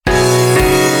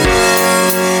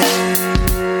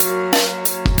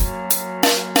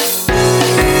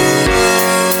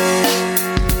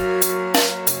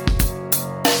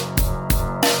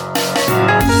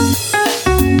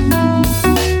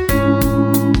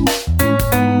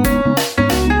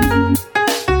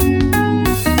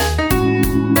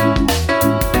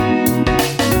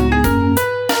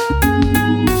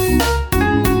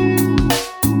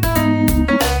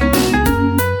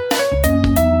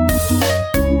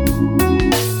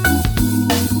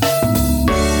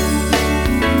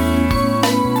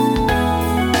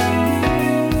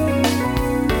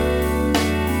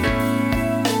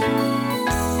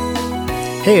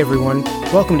Hey everyone,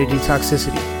 welcome to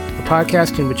Detoxicity, a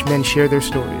podcast in which men share their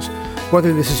stories.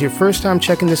 Whether this is your first time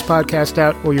checking this podcast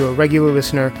out or you're a regular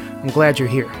listener, I'm glad you're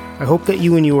here. I hope that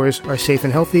you and yours are safe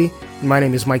and healthy, and my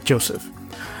name is Mike Joseph.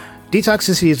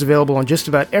 Detoxicity is available on just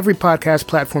about every podcast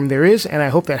platform there is, and I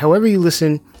hope that however you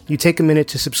listen, you take a minute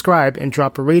to subscribe and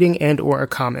drop a rating and or a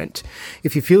comment.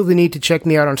 If you feel the need to check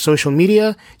me out on social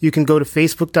media, you can go to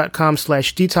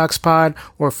facebook.com/detoxpod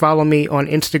or follow me on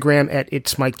Instagram at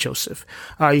It's Mike Joseph.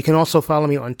 You can also follow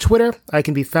me on Twitter. I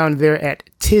can be found there at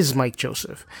Tis Mike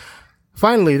Joseph.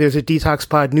 Finally, there's a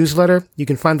DetoxPod newsletter. You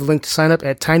can find the link to sign up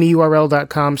at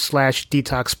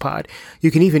tinyurl.com/detoxpod.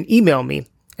 You can even email me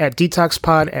at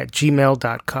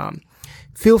detoxpod@gmail.com.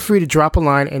 Feel free to drop a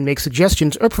line and make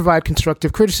suggestions or provide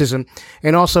constructive criticism.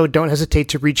 And also, don't hesitate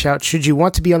to reach out should you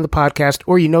want to be on the podcast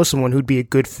or you know someone who'd be a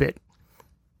good fit.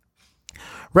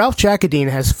 Ralph Jacquardine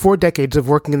has 4 decades of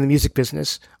working in the music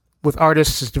business with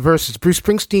artists as diverse as Bruce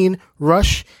Springsteen,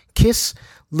 Rush, Kiss,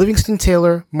 Livingston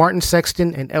Taylor, Martin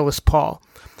Sexton, and Ellis Paul.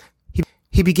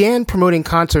 He began promoting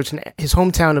concerts in his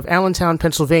hometown of Allentown,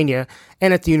 Pennsylvania,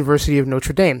 and at the University of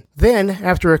Notre Dame. Then,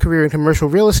 after a career in commercial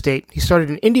real estate, he started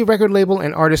an indie record label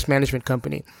and artist management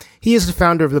company. He is the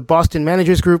founder of the Boston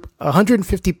Managers Group, a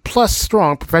 150-plus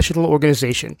strong professional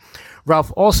organization.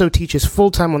 Ralph also teaches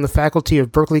full-time on the faculty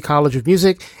of Berklee College of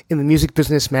Music in the Music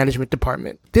Business Management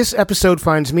Department. This episode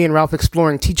finds me and Ralph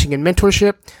exploring teaching and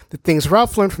mentorship, the things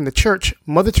Ralph learned from the church,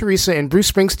 Mother Teresa, and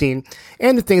Bruce Springsteen,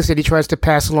 and the things that he tries to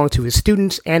pass along to his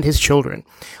students and his children.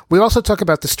 We also talk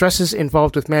about the stresses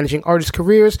involved with managing artists'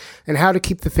 careers and how to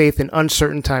keep the faith in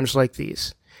uncertain times like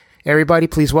these. Everybody,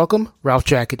 please welcome Ralph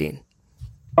Jacquardine.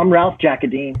 I'm Ralph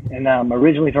Jacquardine, and I'm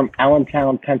originally from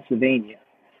Allentown, Pennsylvania,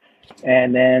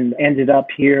 and then ended up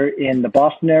here in the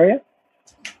Boston area.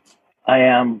 I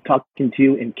am talking to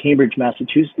you in Cambridge,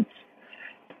 Massachusetts,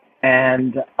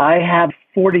 and I have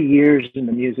 40 years in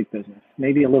the music business,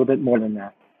 maybe a little bit more than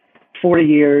that. 40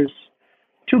 years,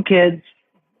 2 kids,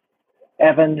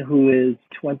 Evan, who is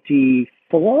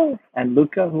 24, and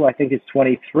Luca, who I think is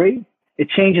 23. It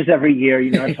changes every year,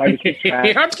 it's hard to keep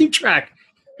track. Hard to keep track.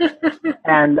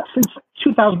 And since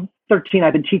 2013,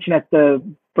 I've been teaching at the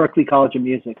Berklee College of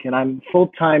Music, and I'm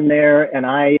full-time there, and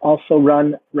I also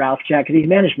run Ralph Jacquardine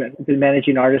Management. I've been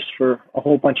managing artists for a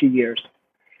whole bunch of years.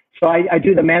 So I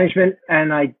do the management,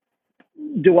 and I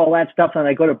do all that stuff, and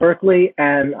I go to Berklee,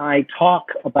 and I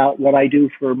talk about what I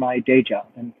do for my day job,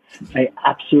 and I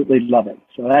absolutely love it.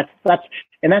 So that's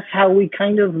how we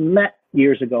kind of met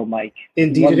years ago, Mike.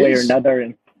 Indeed, one way is. or another,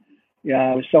 and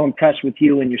yeah, I was so impressed with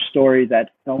you and your story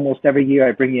that almost every year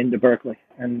I bring you into Berklee,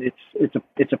 and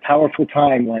it's a powerful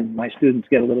time when my students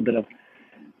get a little bit of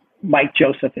Mike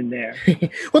Joseph in there.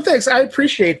 Well, thanks. I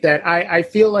appreciate that. I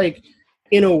feel like,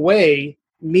 in a way,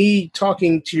 me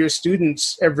talking to your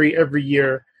students every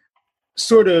year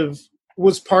sort of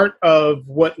was part of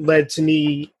what led to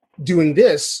me doing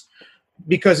this,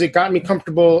 because it got me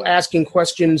comfortable asking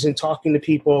questions and talking to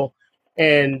people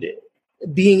and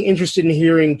being interested in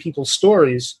hearing people's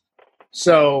stories.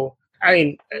 So,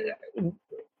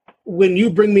 when you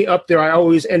bring me up there, I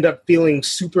always end up feeling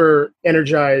super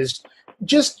energized,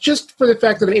 just for the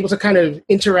fact that I'm able to kind of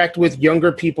interact with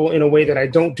younger people in a way that I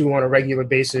don't do on a regular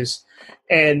basis,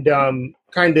 and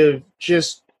kind of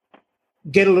just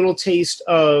get a little taste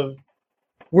of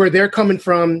where they're coming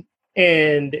from,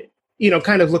 and,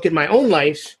 kind of look at my own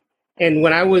life and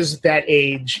when I was that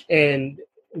age, and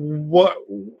what,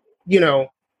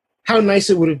 how nice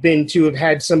it would have been to have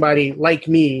had somebody like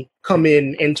me come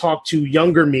in and talk to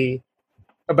younger me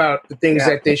about the things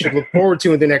that they should look forward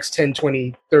to in the next 10,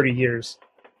 20, 30 years.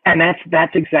 And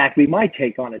that's exactly my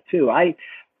take on it too. I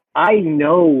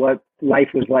know what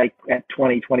life was like at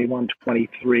 20, 21,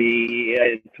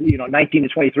 23, 19 to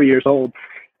 23 years old.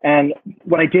 And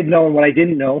what I did know and what I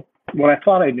didn't know, what I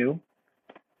thought I knew.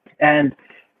 And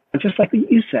just like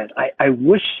you said, I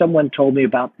wish someone told me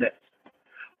about this.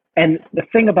 And the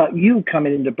thing about you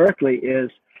coming into Berklee is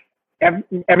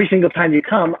every single time you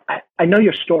come, I know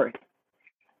your story.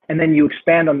 And then you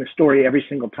expand on the story every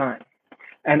single time.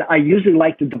 And I usually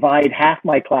like to divide half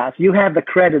my class. You have the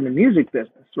credit in the music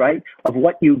business, right, of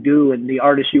what you do and the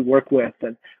artists you work with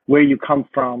and where you come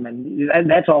from. And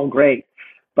that's all great.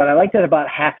 But I like that about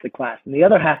half the class. And the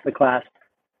other half of the class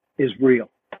is real.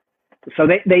 So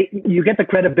you get the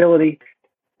credibility,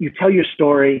 you tell your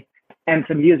story, and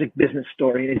it's a music business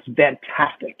story, and it's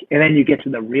fantastic. And then you get to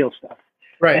the real stuff.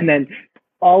 Right. And then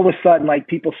all of a sudden, like,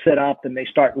 people sit up and they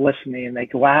start listening and they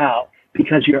go, wow,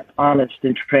 because you're honest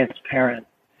and transparent.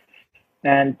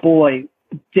 And boy,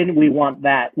 didn't we want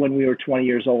that when we were 20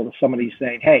 years old, if somebody's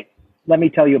saying, hey, let me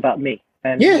tell you about me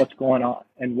and what's going on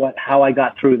and how I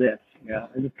got through this. Yeah.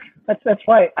 And that's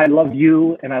why I love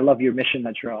you and I love your mission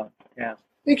that you're on. Yeah.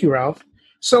 Thank you, Ralph.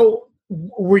 So,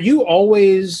 was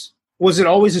it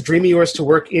always a dream of yours to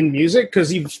work in music?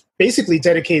 Because you've basically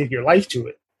dedicated your life to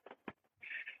it.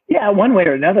 Yeah, one way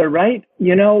or another, right?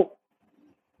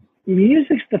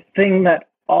 Music's the thing that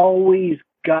always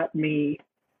got me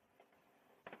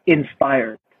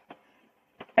inspired,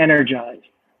 energized,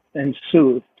 and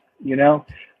soothed.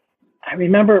 I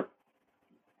remember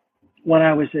when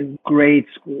I was in grade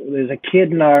school, there's a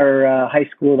kid in our high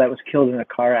school that was killed in a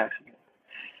car accident.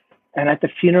 And at the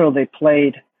funeral, they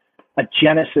played a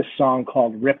Genesis song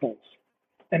called Ripples.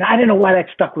 And I didn't know why that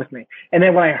stuck with me. And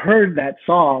then when I heard that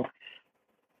song,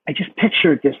 I just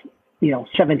pictured this,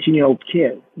 17-year-old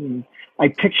kid. And I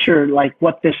pictured like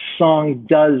what this song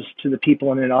does to the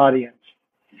people in an audience.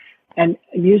 And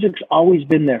music's always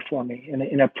been there for me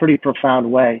in a pretty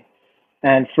profound way.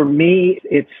 And for me,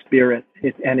 it's spirit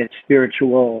and it's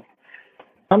spiritual.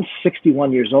 I'm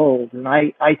 61 years old, and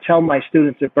I tell my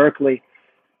students at Berklee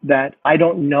that I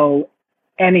don't know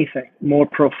anything more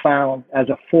profound as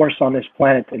a force on this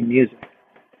planet than music.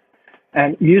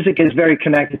 And music is very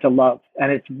connected to love,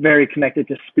 and it's very connected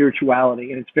to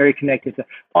spirituality, and it's very connected to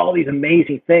all these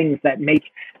amazing things that make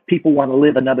people want to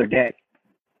live another day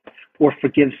or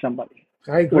forgive somebody.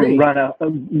 I agree. Or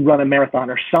run a marathon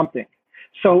or something.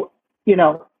 So,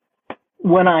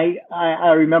 when I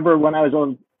remember when I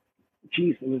was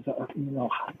it was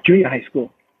junior high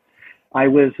school. I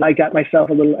got myself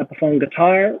a little Epiphone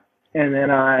guitar, and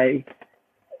then I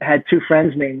had two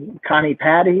friends named Connie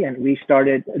Patty, and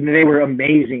they were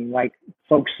amazing, like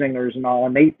folk singers and all,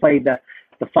 and they played the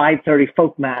 5:30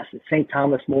 folk mass at St.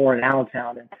 Thomas More in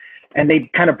Allentown, and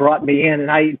they kind of brought me in, and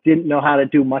I didn't know how to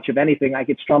do much of anything. I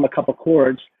could strum a couple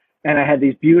chords, and I had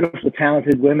these beautiful,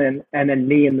 talented women, and then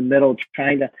me in the middle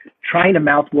trying to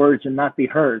mouth words and not be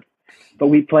heard. But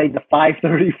we played the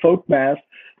 5:30 folk mass,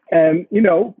 and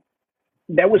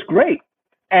that was great.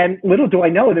 And little do I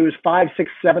know, there was 500, 600,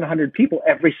 700 people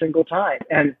every single time.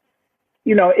 And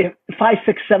if 500,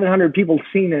 600, 700 people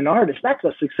seen an artist, that's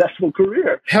a successful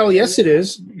career. Hell yes, it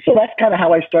is. So that's kind of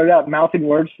how I started out, mouthing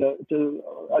words to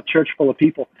a church full of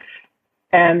people.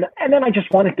 And then I just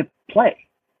wanted to play.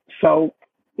 So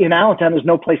in Allentown, there's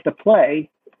no place to play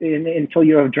until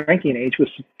you're of drinking age, was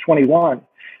 21.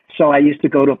 So I used to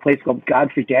go to a place called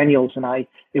Godfrey Daniels, and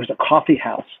it was a coffee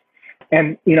house.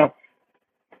 And,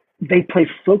 they played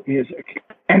folk music.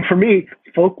 And for me,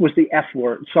 folk was the F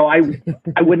word. So I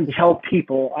wouldn't tell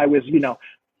people. I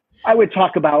would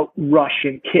talk about Rush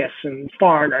and Kiss and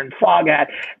Foreigner and Foghat.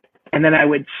 And then I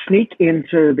would sneak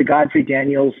into the Godfrey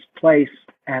Daniels place,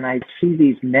 and I'd see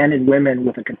these men and women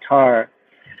with a guitar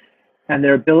and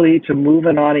their ability to move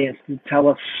an audience, to tell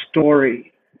a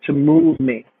story, to move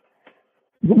me,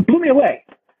 blew me away.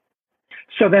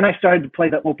 So then I started to play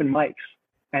the open mics.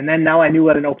 And then now I knew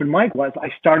what an open mic was. I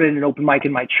started an open mic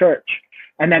in my church.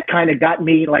 And that kind of got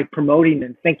me like promoting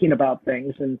and thinking about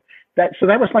things. And so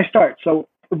that was my start. So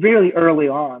really early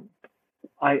on,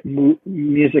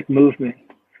 music moved me.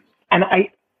 And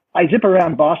I zip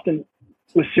around Boston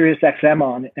with Sirius XM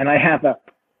on, and I have a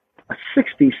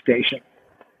 60s station.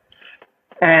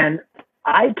 And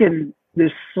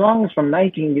there's songs from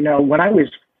when I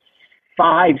was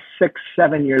 5, 6,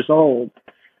 7 years old,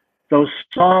 those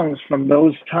songs from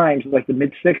those times, like the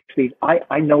mid-60s,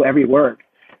 I know every word.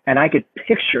 And I could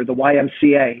picture the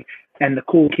YMCA and the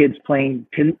cool kids playing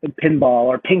pinball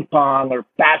or ping pong or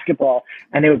basketball,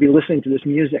 and they would be listening to this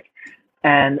music.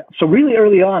 And so really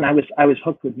early on, I was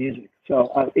hooked with music.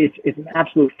 So it's an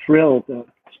absolute thrill to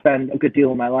spend a good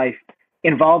deal of my life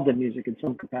involved in music in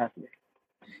some capacity.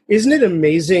 Isn't it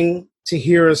amazing to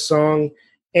hear a song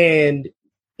and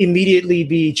immediately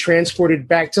be transported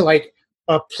back to like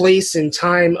a place and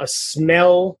time, a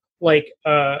smell, like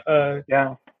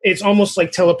yeah, it's almost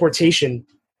like teleportation.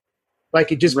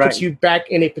 Like it just puts you back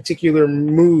in a particular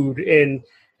mood, and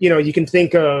you can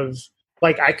think of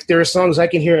like there are songs I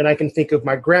can hear and I can think of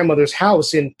my grandmother's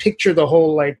house and picture the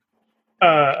whole like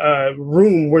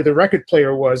room where the record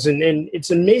player was, and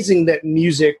it's amazing that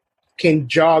music can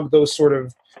jog those sort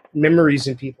of memories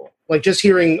in people. Like just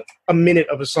hearing a minute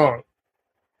of a song.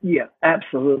 Yeah,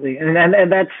 absolutely, and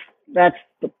that's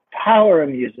the power of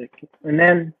music. And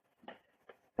then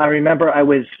I remember it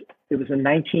was in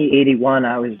 1981.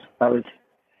 I was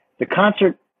the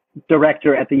concert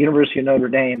director at the University of Notre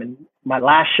Dame, and my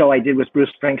last show I did was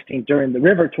Bruce Springsteen during the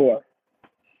River Tour.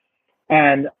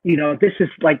 And this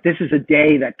is a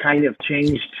day that kind of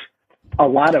changed a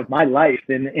lot of my life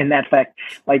in that fact.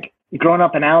 Like growing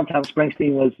up in Allentown,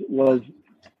 Springsteen was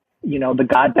the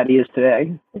god that he is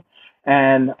today.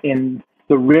 And in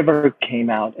The River came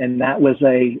out, and that was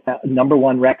a number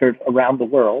one record around the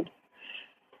world.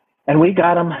 And we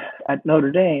got him at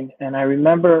Notre Dame, and I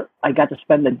remember I got to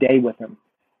spend the day with him.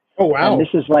 Oh, wow. And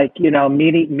this is like,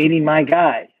 meeting my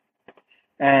guy.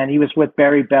 And he was with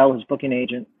Barry Bell, his booking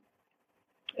agent.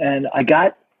 And I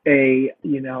got a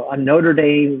Notre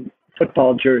Dame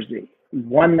football jersey,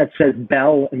 one that says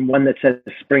Bell and one that says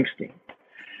Springsteen.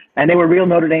 And they were real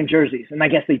Notre Dame jerseys. And I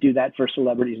guess they do that for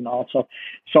celebrities and all.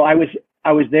 So I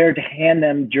was there to hand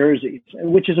them jerseys,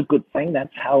 which is a good thing.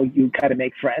 That's how you kind of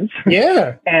make friends.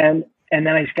 Yeah. And then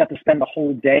I just got to spend the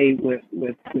whole day with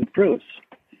Bruce.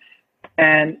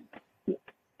 And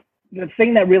the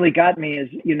thing that really got me is,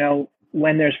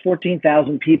 when there's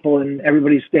 14,000 people and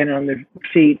everybody's standing on their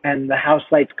feet and the house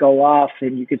lights go off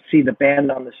and you could see the band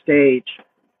on the stage.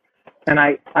 And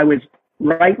I was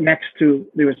right next to,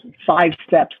 there was 5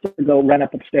 steps to go run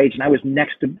up the stage, and I was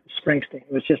next to Springsteen.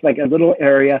 It was just like a little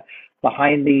area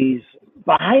behind the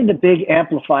big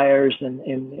amplifiers and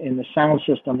in the sound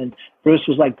system. And Bruce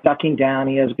was like ducking down.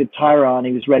 He has a guitar on.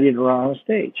 He was ready to run on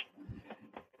stage.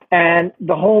 And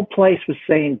the whole place was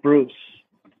saying Bruce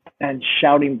and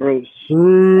shouting Bruce.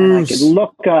 And I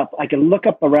could look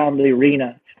up around the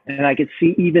arena, and I could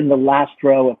see even the last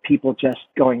row of people just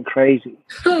going crazy.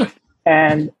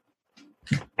 and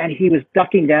he was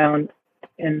ducking down,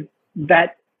 and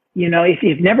that, if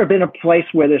you've never been a place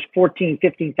where there's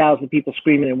 15,000 people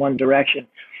screaming in one direction,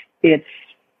 it's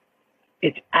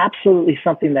absolutely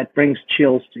something that brings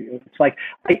chills to you. It's like,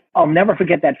 I'll never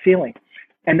forget that feeling.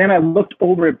 And then I looked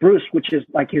over at Bruce, which is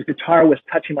like his guitar was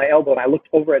touching my elbow, and I looked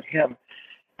over at him,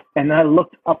 and I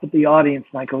looked up at the audience,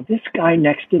 and I go, this guy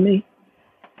next to me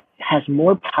has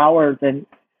more power than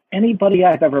anybody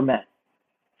I've ever met.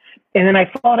 And then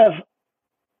I thought of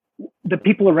the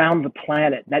people around the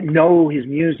planet that know his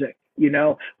music,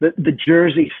 the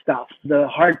Jersey stuff, the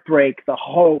heartbreak, the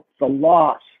hope, the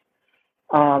loss,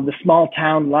 the small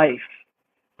town life,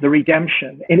 the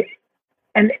redemption.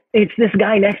 And it's this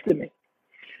guy next to me.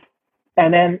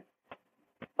 And then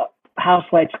house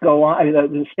lights go on,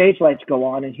 the stage lights go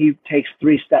on, and he takes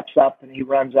 3 steps up and he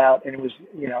runs out, and it was,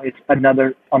 it's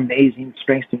another amazing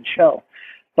Springsteen show.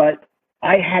 But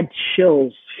I had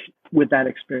chills with that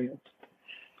experience.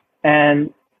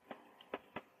 And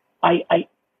I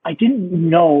didn't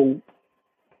know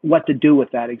what to do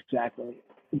with that exactly,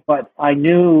 but I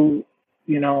knew,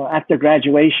 after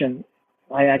graduation,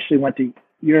 I actually went to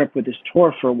Europe with this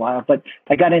tour for a while, but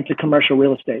I got into commercial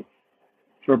real estate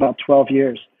for about 12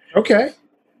 years. Okay.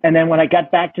 And then when I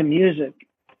got back to music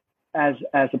as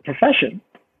a profession,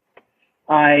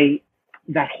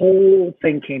 that whole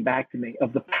thing came back to me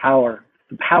of the power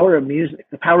of music,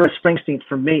 the power of Springsteen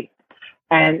for me.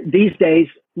 And these days,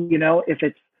 if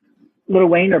it's Lil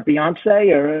Wayne or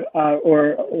Beyonce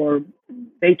or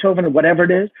Beethoven or whatever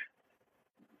it is,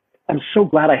 I'm so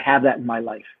glad I have that in my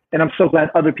life. And I'm so glad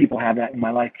other people have that in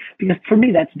my life, because for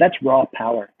me, that's raw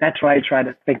power. That's what I try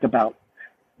to think about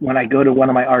when I go to one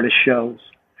of my artist shows.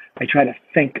 I try to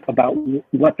think about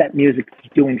what that music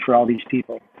is doing for all these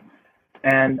people.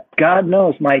 And God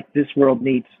knows, Mike, this world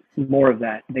needs more of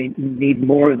that. They need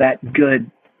more of that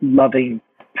good, loving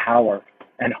power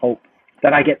and hope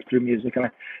that I get through music. And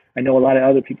I know a lot of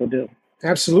other people do.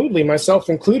 Absolutely, myself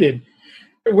included.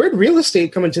 Where'd real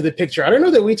estate come into the picture? I don't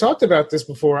know that we talked about this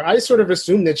before. I sort of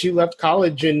assumed that you left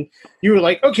college and you were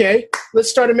like, okay, let's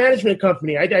start a management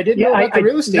company. I didn't know about the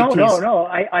real estate piece. No.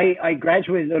 I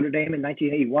graduated Notre Dame in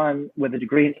 1981 with a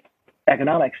degree in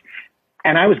economics,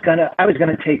 and I was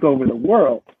gonna take over the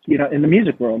world, in the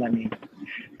music world. I mean,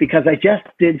 because I just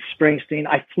did Springsteen.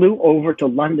 I flew over to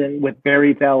London with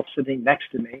Barry Bell sitting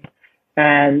next to me,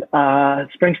 and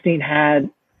Springsteen had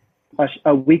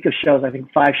a week of shows, I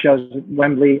think 5 shows at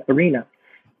Wembley Arena.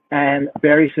 And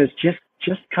Barry says,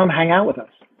 just come hang out with us.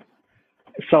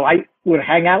 So I would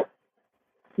hang out,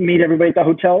 meet everybody at the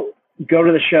hotel, go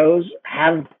to the shows,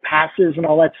 have passes and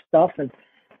all that stuff.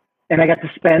 And I got to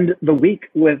spend the week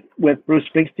with Bruce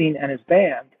Springsteen and his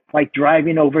band, like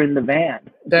driving over in the van.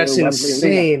 That's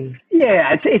insane.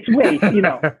 Yeah, it's way,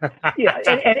 yeah.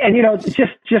 And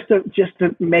just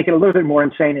to make it a little bit more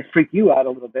insane and freak you out a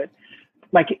little bit,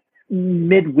 like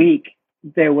midweek,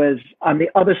 there was on the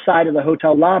other side of the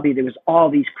hotel lobby, there was all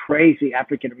these crazy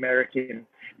African-American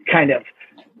kind of,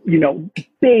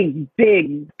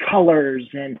 big colors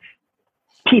and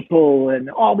people and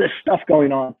all this stuff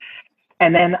going on.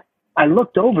 And then I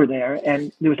looked over there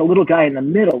and there was a little guy in the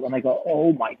middle, and I go,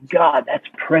 oh my God, that's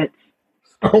Prince.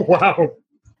 Oh, wow.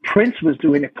 Prince was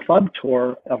doing a club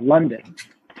tour of London.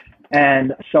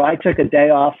 And so I took a day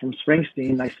off from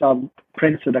Springsteen. I saw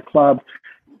Prince at a club,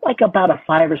 like about a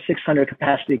 500 or 600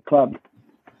 capacity club.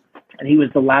 and he was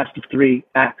the last of three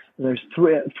acts. There's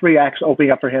three acts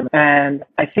opening up for him. And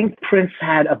I think Prince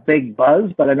had a big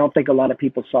buzz, but I don't think a lot of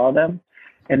people saw them.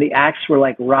 And the acts were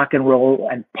like rock and roll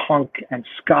and punk and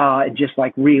ska and just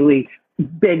like really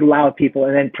big, loud people.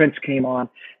 And then Prince came on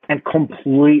and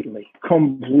completely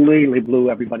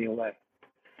blew everybody away.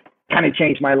 Kind of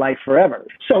changed my life forever.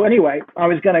 So anyway, I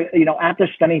was going to, after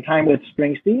spending time with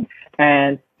Springsteen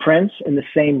and Prince in the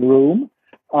same room,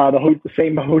 the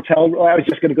same hotel, I was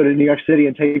just going to go to New York City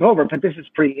and take over, but this is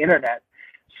pre-internet.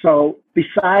 So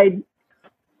beside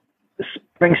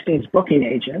Springsteen's booking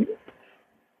agent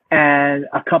and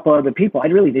a couple other people, I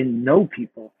really didn't know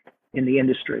people in the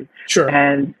industry. Sure.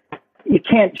 And you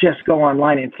can't just go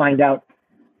online and find out,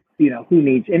 who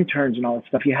needs interns and all that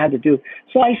stuff. You had to do.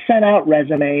 So I sent out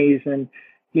resumes and,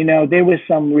 there was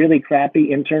some really crappy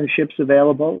internships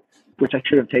available, which I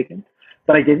should have taken,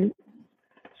 but I didn't.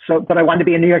 But I wanted to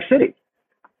be in New York City.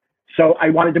 So I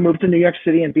wanted to move to New York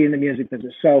City and be in the music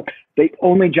business. So the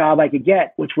only job I could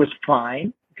get, which was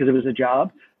fine because it was a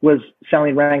job, was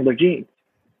selling Wrangler jeans.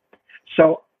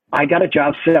 So I got a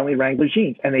job selling Wrangler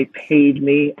jeans and they paid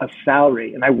me a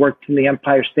salary and I worked in the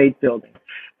Empire State Building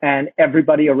and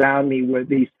everybody around me were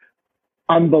these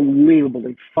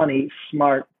unbelievably funny,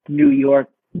 smart New York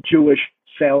Jewish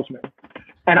salesmen.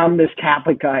 And I'm this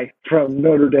Catholic guy from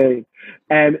Notre Dame.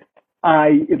 And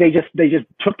they just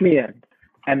took me in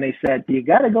and they said, you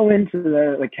got to go into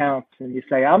the accounts and you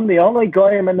say, I'm the only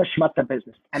goyim in the shmata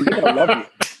business and they're going to love you.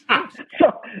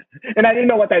 So, and I didn't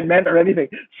know what that meant or anything.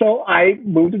 So I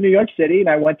moved to New York City and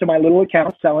I went to my little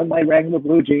account selling my Wrangler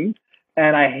blue jeans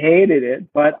and I hated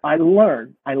it, but I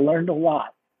learned a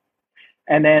lot.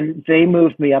 And then they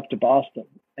moved me up to Boston.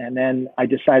 And then I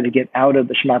decided to get out of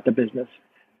the shmata business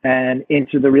and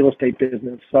into the real estate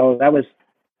business. So that was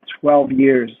 12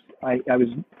 years. I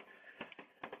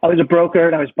was a broker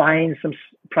and I was buying some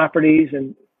properties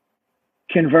and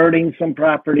converting some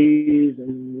properties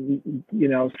and,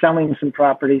 selling some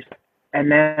properties. And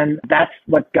then that's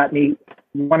what got me.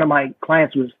 One of my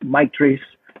clients was Mike Treese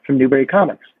from Newbury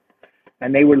Comics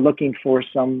and they were looking for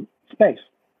some space.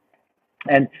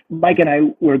 And Mike and I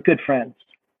were good friends.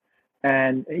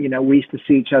 And, we used to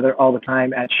see each other all the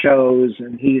time at shows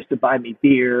and he used to buy me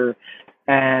beer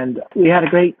and we had a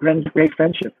great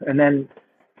friendship. And then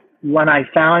when I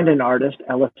found an artist,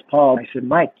 Ellis Paul, I said,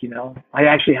 Mike, I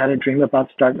actually had a dream about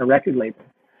starting a record label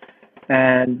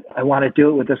and I want to do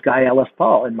it with this guy, Ellis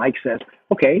Paul. And Mike says,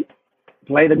 okay,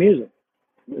 play the music.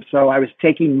 So I was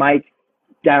taking Mike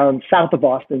down south of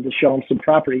Boston to show him some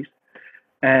properties.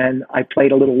 And I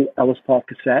played a little Ellis Paul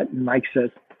cassette and Mike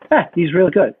says, he's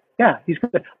really good. Yeah, he's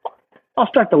good. I'll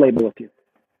start the label with you.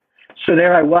 So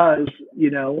there I was,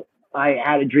 I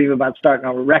had a dream about starting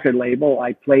a record label.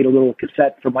 I played a little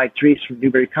cassette for Mike Treese from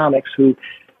Newbury Comics, who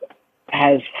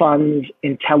has funds,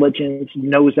 intelligence,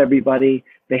 knows everybody.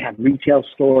 They have retail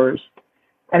stores,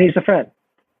 and he's a friend.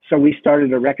 So we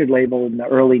started a record label in the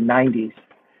early 90s.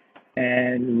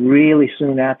 And really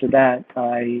soon after that,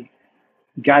 I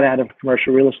got out of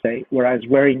commercial real estate where I was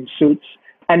wearing suits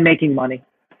and making money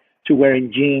to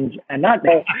wearing jeans and not,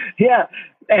 yeah.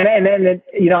 And then,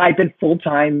 I've been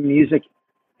full-time music,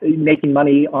 making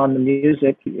money on the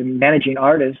music and managing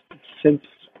artists since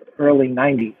early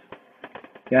 90s.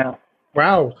 Yeah.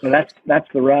 Wow. So that's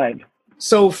the ride.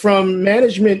 So from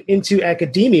management into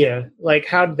academia,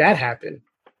 how did that happen?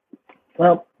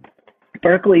 Well,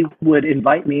 Berkeley would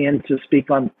invite me in to speak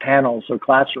on panels or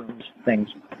classrooms, things.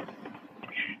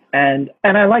 And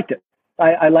I liked it.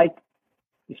 I liked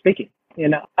speaking.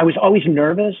 I was always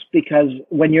nervous because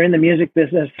when you're in the music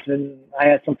business, and I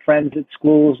had some friends at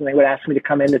schools and they would ask me to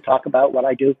come in to talk about what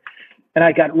I do. And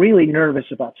I got really nervous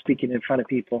about speaking in front of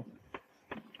people.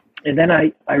 And then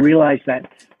I realized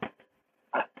that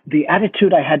the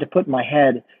attitude I had to put in my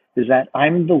head is that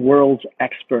I'm the world's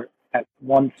expert at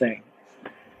one thing.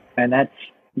 And that's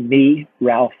me,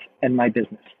 Ralph, and my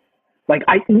business.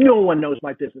 No one knows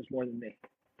my business more than me.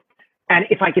 And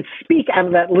if I could speak out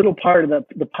of that little part of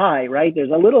the pie, right,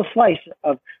 there's a little slice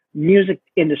of music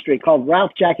industry called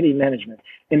Ralph Jacquetti Management.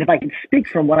 And if I could speak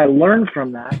from what I learned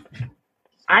from that,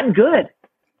 I'm good.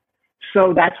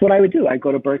 So that's what I would do. I'd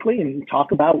go to Berkeley and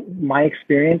talk about my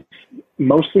experience,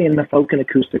 mostly in the folk and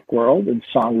acoustic world and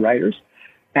songwriters.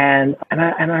 And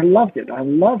I loved it. I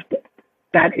loved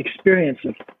that experience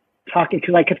of talking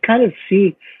because I could kind of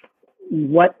see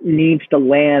what needs to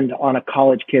land on a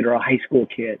college kid or a high school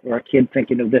kid or a kid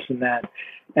thinking of this and that.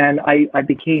 And I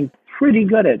became pretty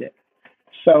good at it.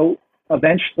 So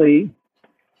eventually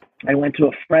I went to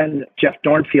a friend, Jeff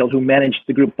Dornfield, who managed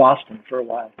the group Boston for a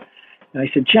while. And I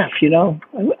said, Jeff,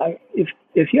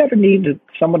 if you ever need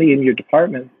somebody in your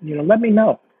department, let me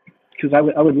know. because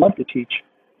I would love to teach.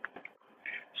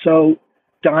 So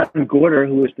Don Gorder,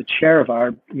 who was the chair of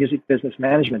our music business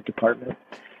management department,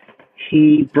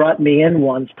 he brought me in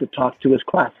once to talk to his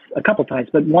class, a couple times,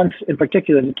 but once in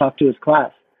particular to talk to his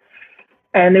class.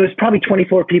 And there was probably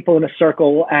 24 people in a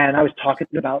circle, and I was talking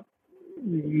about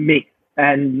me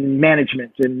and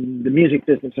management and the music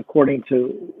business according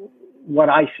to what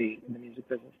I see in the music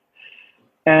business.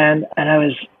 And I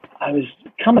was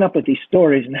coming up with these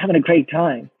stories and having a great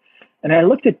time. And I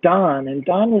looked at Don, and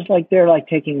Don was like there, like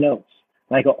taking notes.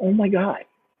 And I go, oh my God,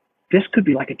 this could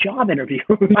be like a job interview.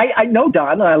 I know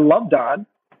Don, and I love Don,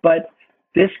 but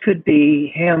this could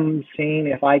be him seeing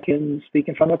if I can speak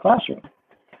in front of a classroom.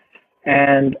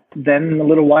 And then a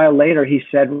little while later, he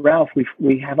said, Ralph,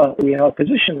 we have a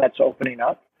position that's opening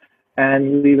up,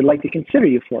 and we would like to consider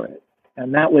you for it.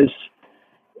 And that was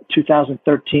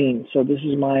 2013. So this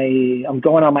is I'm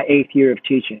going on my 8th year of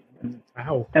teaching.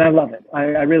 Wow. And I love it.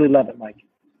 I really love it, Mike.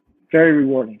 Very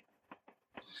rewarding.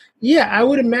 Yeah, I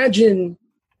would imagine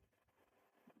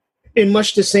in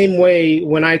much the same way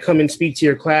when I come and speak to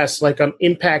your class, like I'm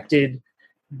impacted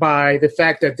by the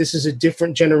fact that this is a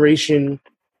different generation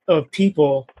of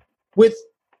people with,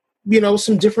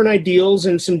 some different ideals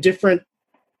and some different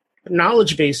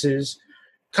knowledge bases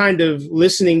kind of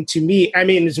listening to me. I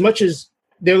mean, as much as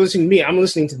they're listening to me, I'm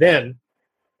listening to them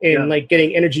and like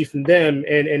getting energy from them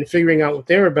and figuring out what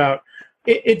they're about.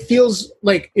 It feels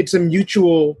like it's a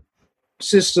mutual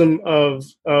system of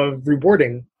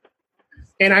rewarding.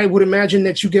 And I would imagine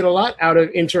that you get a lot out of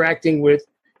interacting with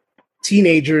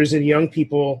teenagers and young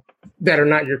people that are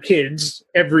not your kids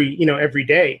every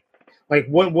day. Like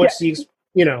what's the.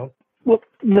 Well,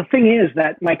 the thing is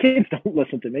that my kids don't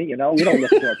listen to me, we don't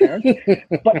listen to our parents,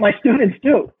 but my students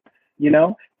do,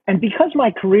 and because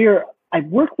my career, I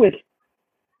work with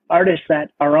artists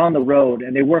that are on the road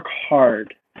and they work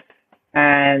hard,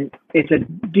 and it's a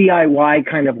DIY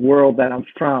kind of world that I'm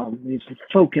from. It's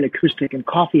folk and acoustic and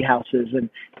coffee houses and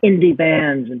indie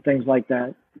bands and things like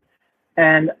that.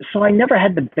 And so I never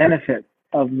had the benefit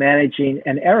of managing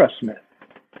an Aerosmith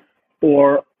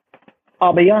or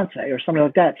a Beyonce or something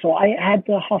like that. So I had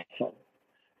to hustle.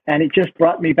 And it just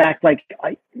brought me back.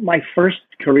 My first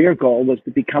career goal was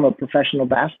to become a professional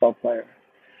basketball player.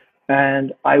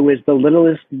 And I was the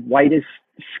littlest, whitest,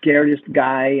 scaredest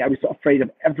guy. I was afraid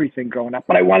of everything growing up,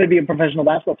 but I wanted to be a professional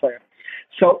basketball player.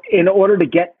 So in order to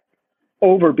get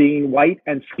over being white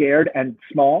and scared and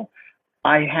small,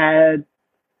 I had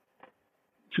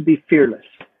to be fearless,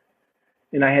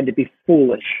 and I had to be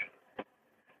foolish,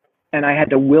 and I had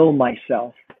to will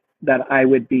myself that I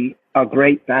would be a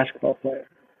great basketball player.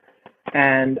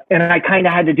 And I kind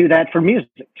of had to do that for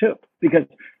music too, because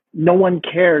no one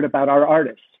cared about our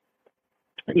artists.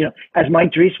 As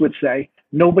Mike Dries would say,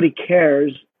 nobody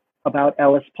cares about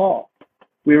Ellis Paul.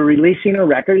 We were releasing a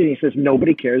record, and he says,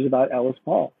 nobody cares about Ellis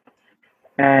Paul.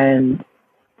 And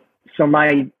so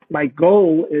my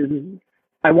goal is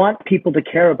I want people to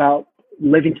care about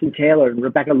Livingston Taylor and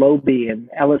Rebecca Lobe and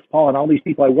Ellis Paul and all these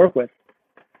people I work with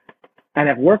and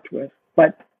have worked with,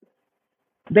 but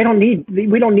we don't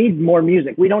need more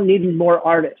music. We don't need more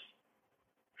artists.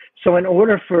 So in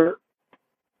order for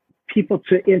people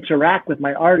to interact with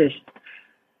my artist,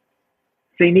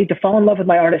 they need to fall in love with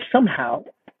my artist somehow.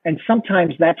 And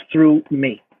sometimes that's through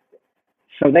me.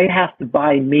 So they have to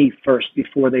buy me first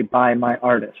before they buy my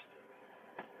artist.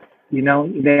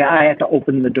 I have to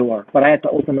open the door, but I have to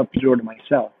open up the door to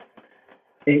myself,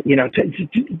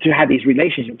 to have these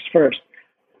relationships first.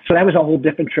 So that was a whole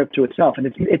different trip to itself. And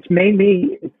it's made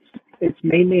me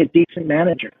a decent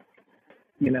manager,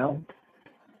 And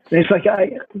it's like,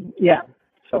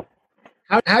 So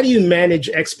how do you manage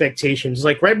expectations?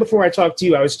 Like right before I talked to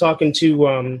you, I was talking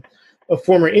to a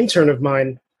former intern of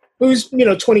mine who's,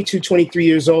 22, 23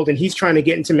 years old, and he's trying to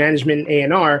get into management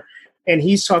and A&R. And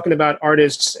he's talking about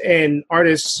artists,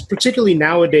 particularly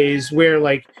nowadays, where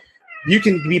like you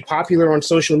can be popular on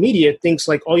social media. Things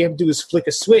like all you have to do is flick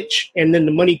a switch and then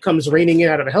the money comes raining in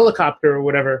out of a helicopter or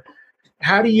whatever.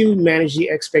 How do you manage the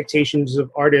expectations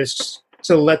of artists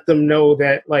to let them know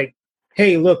that like,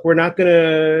 hey, look, we're not going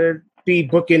to be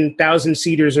booking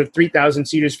 1,000-seaters or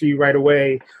 3,000-seaters for you right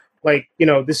away. Like,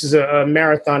 this is a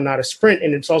marathon, not a sprint.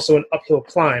 And it's also an uphill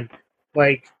climb.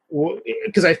 Like,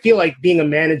 because I feel like being a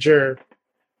manager,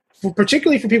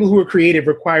 particularly for people who are creative,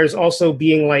 requires also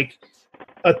being like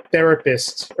a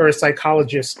therapist or a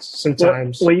psychologist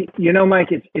sometimes. Well, Mike,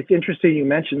 it's interesting you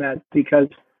mentioned that, because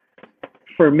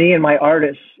for me and my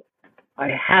artists, I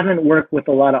haven't worked with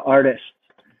a lot of artists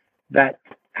that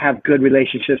have good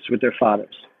relationships with their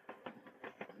fathers.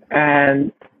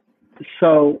 And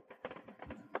so,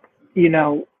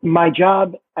 my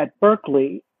job at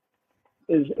Berklee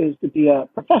is to be a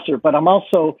professor, but I'm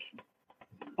also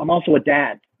a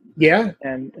dad. Yeah.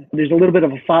 And there's a little bit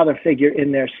of a father figure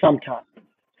in there sometimes.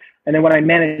 And then when I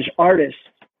manage artists,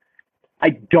 I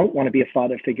don't want to be a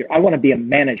father figure. I want to be a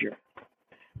manager.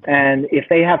 And if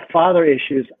they have father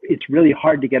issues, it's really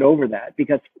hard to get over that,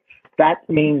 because that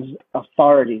means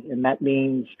authority, and that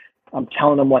means I'm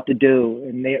telling them what to do.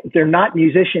 And they're not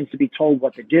musicians to be told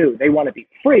what to do. They want to be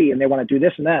free, and they want to do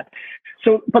this and that.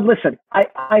 So, but listen,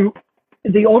 I'm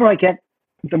the older I get,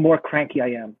 the more cranky I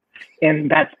am. And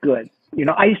that's good. You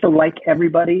know, I used to like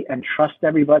everybody and trust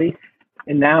everybody,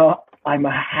 and now I'm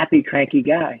a happy, cranky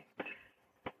guy.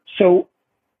 So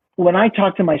when I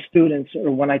talk to my students,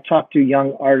 or when I talk to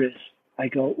young artists, I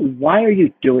go, why are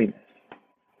you doing this?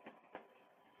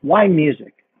 Why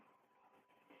music?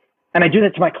 And I do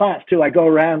that to my class too. I go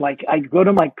around, like, I go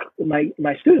to my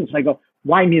students and I go,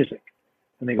 why music?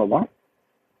 And they go, what?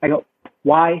 I go,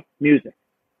 why music?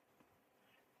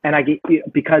 And I get,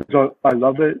 because I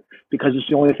love it, because it's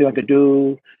the only thing I could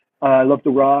do. I love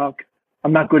the rock.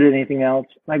 I'm not good at anything else.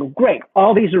 And I go, great.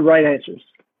 All these are right answers.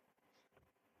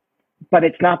 But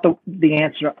it's not the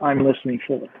answer I'm listening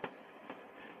for.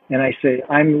 And I say,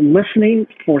 I'm listening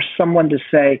for someone to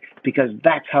say, because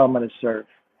that's how I'm going to serve.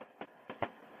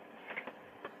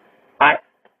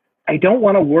 I don't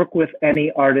want to work with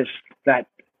any artist that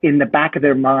in the back of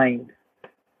their mind,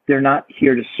 they're not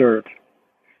here to serve.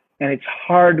 And it's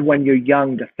hard when you're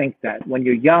young to think that. When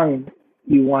you're young,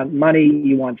 you want money,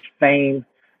 you want fame,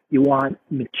 you want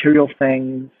material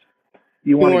things,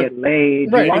 you want to get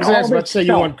laid. Right, exactly. Let's say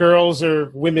you want girls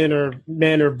or women or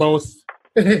men or both.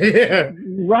 Yeah.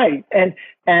 Right, and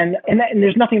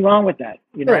there's nothing wrong with that.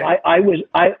 You know, right. I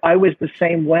was the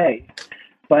same way,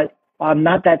 but I'm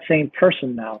not that same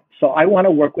person now. So I want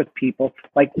to work with people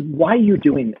like, why are you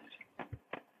doing this?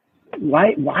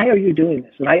 Why are you doing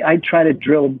this? And I try to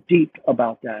drill deep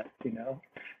about that, you know.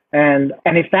 And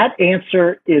if that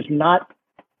answer is not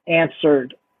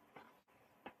answered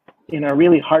in a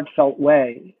really heartfelt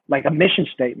way, like a mission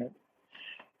statement,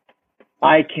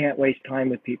 I can't waste time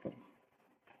with people.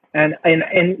 And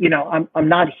you know, I'm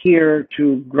not here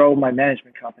to grow my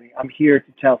management company. I'm here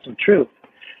to tell some truth.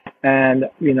 And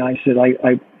you know, I said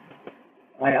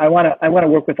I want to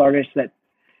work with artists that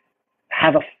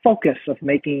have a focus of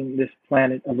making this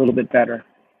planet a little bit better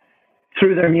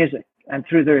through their music and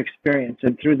through their experience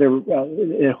and through their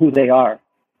who they are.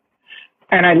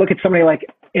 And I look at somebody like,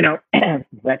 you know,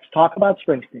 let's talk about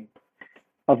Springsteen,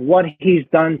 of what he's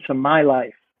done to my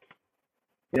life.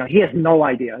 You know, he has no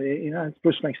idea. You know, it's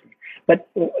Bruce Springsteen. But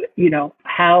you know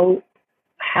how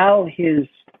his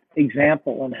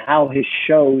example and how his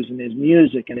shows and his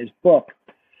music and his book,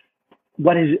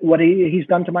 what he's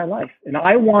done to my life. And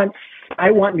I want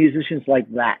musicians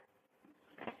like that.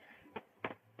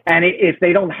 And if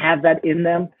they don't have that in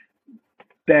them,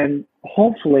 then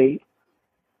hopefully,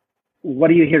 what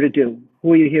are you here to do?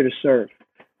 Who are you here to serve?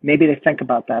 Maybe they think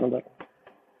about that a little.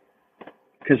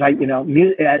 Because you know,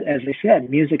 as I said,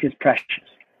 music is precious.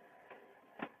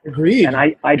 Agreed. And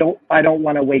I don't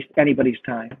want to waste anybody's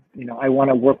time. You know, I want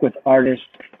to work with artists,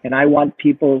 and I want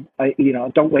people. You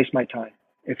know, don't waste my time.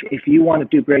 If you want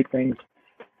to do great things,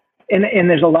 and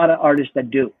there's a lot of artists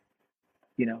that do,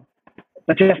 you know,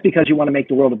 but just because you want to make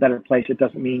the world a better place, it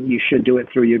doesn't mean you should do it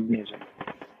through your music.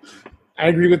 I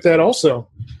agree with that also.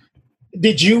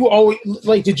 Did you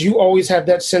always have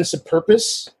that sense of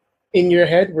purpose in your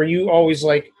head? Were you always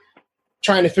like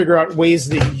trying to figure out ways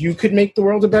that you could make the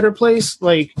world a better place?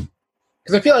 Like,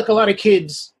 because I feel like a lot of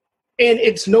kids, and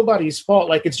it's nobody's fault,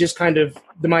 like it's just kind of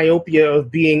the myopia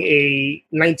of being a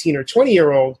 19 or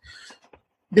 20-year-old.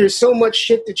 There's so much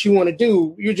shit that you want to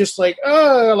do. You're just like,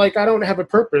 like I don't have a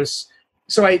purpose.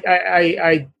 So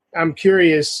I'm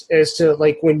curious as to,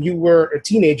 like, when you were a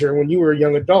teenager, when you were a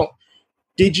young adult,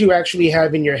 did you actually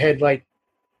have in your head, like,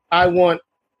 I want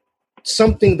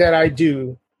something that I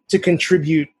do to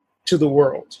contribute to the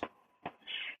world?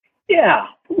 Yeah.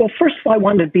 Well, first of all, I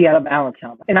wanted to be out of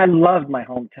Allentown, and I loved my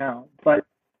hometown, but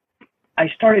I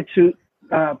started to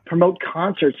promote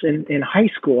concerts in high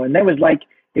school, and that was like,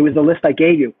 it was the list I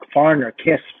gave you: Foreigner,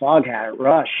 Kiss, Foghat,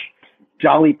 Rush,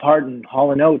 Dolly Parton,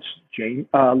 Hall & Oates,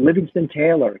 Livingston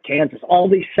Taylor, Kansas, all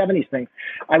these 70s things.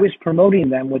 I was promoting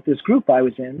them with this group I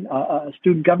was in, a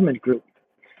student government group.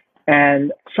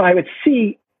 And so I would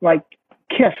see like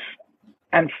Kiss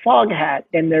and Foghat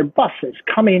in their buses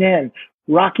coming in,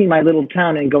 rocking my little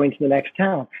town and going to the next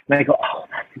town. And I go, oh,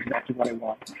 that's exactly what I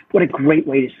want. What a great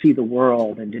way to see the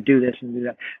world and to do this and do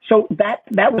that. So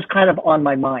that was kind of on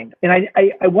my mind. And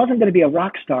I wasn't going to be a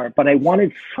rock star, but I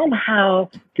wanted somehow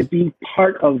to be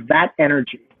part of that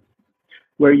energy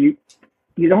where you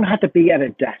don't have to be at a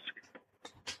desk.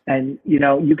 and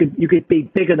you could be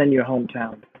bigger than your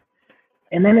hometown.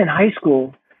 And then in high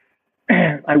school,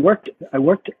 I worked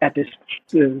at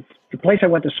the place I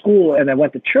went to school, and I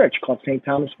went to church called St.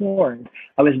 Thomas More, and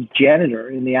I was janitor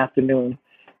in the afternoon,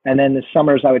 and then the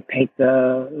summers I would paint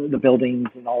the buildings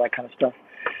and all that kind of stuff.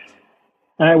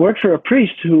 And I worked for a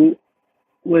priest who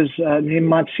was named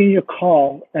Monsignor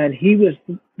Call, and he was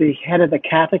the head of the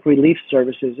Catholic Relief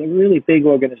Services, a really big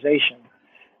organization.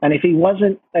 And if he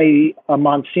wasn't a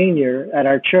Monsignor at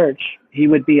our church, he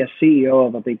would be a CEO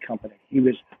of a big company. He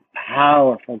was a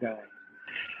powerful guy.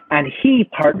 And he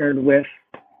partnered with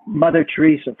Mother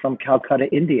Teresa from Calcutta,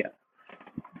 India.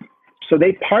 So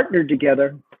they partnered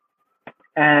together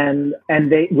and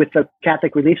they with the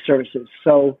Catholic Relief Services.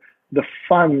 So the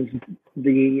funds,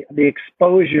 the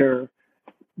exposure,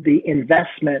 the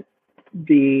investment,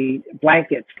 the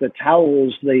blankets, the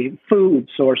towels, the food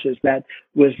sources that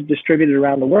was distributed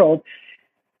around the world,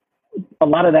 a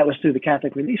lot of that was through the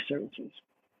Catholic Relief Services.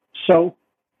 So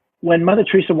when Mother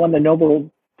Teresa won the Nobel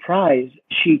Prize,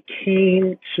 she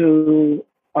came to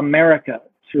America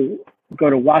to go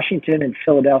to Washington and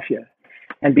Philadelphia.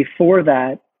 And before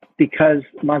that, because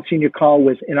Monsignor Call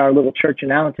was in our little church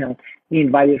in Allentown, he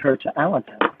invited her to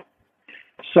Allentown.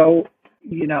 So,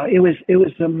 it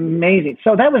was amazing.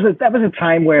 So that was a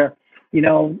time where,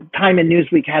 Time and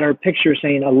Newsweek had her picture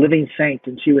saying a living saint,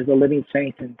 and she was a living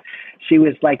saint, and she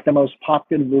was like the most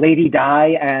popular. Lady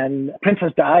Di and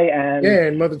Princess Di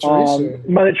and Mother Teresa.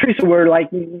 Mother Teresa were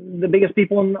like the biggest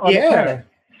people on the planet.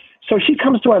 So she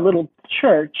comes to our little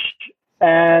church,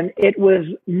 and it was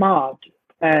mobbed,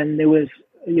 and it was,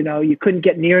 you couldn't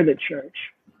get near the church.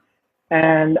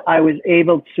 And I was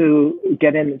able to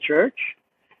get in the church,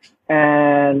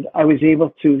 and I was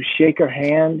able to shake her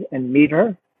hand and meet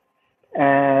her.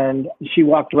 And she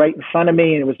walked right in front of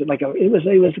me, and it was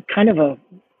kind of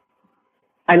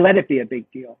I let it be a big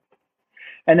deal.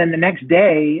 And then the next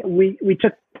day, we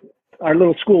took our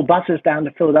little school buses down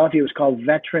to Philadelphia. It was called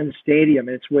Veterans Stadium.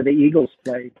 It's where the Eagles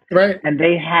played. Right. And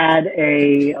they had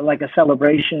a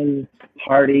celebration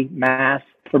party mass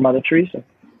for Mother Teresa.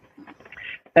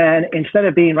 And instead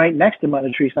of being right next to Mother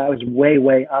Teresa, I was way,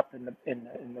 way up in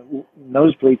the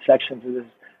nosebleed sections of this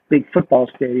big football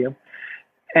stadium.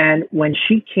 And when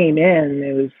she came in,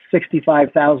 it was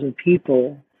 65,000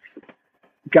 people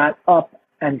got up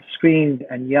and screamed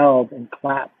and yelled and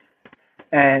clapped.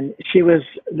 And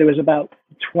there was about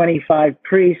 25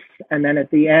 priests. And then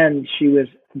at the end, she was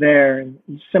there,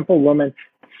 simple woman,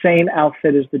 same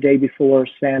outfit as the day before,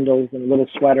 sandals and a little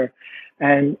sweater.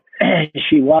 And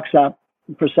she walks up,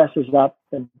 processes up,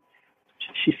 and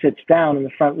she sits down in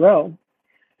the front row,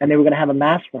 and they were going to have a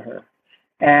mass for her.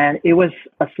 And it was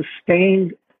a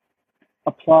sustained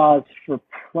applause for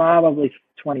probably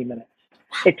 20 minutes.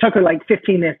 It took her like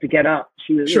 15 minutes to get up.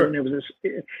 She was, sure. And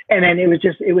then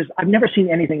it was, I've never seen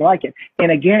anything like it.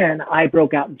 And again, I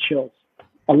broke out in chills,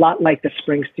 a lot like the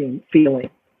Springsteen feeling.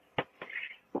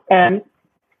 And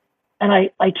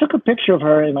I took a picture of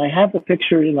her, and I have the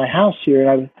picture in my house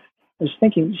here. And I was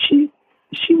thinking, she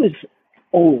was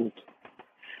old,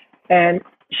 and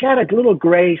she had a little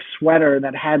gray sweater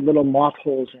that had little moth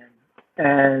holes in,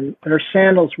 and her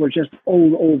sandals were just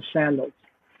old sandals.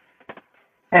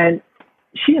 And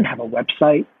she didn't have a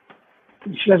website.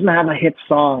 She doesn't have a hit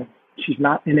song. She's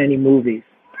not in any movies.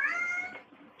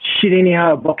 She didn't even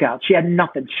have a book out. She had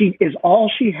nothing. All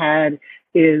she had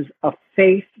is a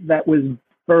faith that was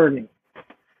burning,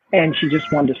 and she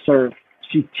just wanted to serve.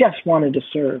 She just wanted to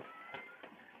serve.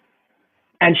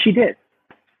 And she did.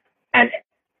 And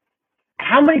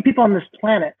how many people on this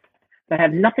planet that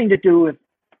have nothing to do with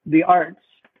the arts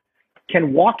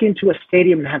can walk into a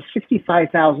stadium and have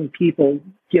 65,000 people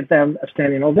give them a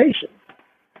standing ovation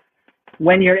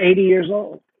when you're 80 years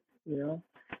old?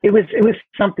 It was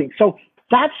something. So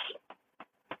that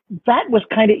was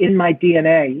kind of in my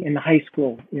DNA in high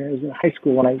school. It was in high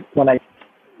school when I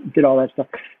did all that stuff.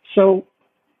 So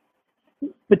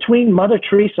between Mother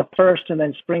Teresa first and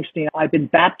then Springsteen, I've been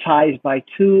baptized by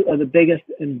two of the biggest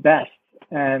and best.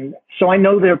 And so I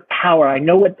know their power.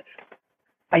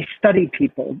 I study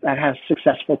people that have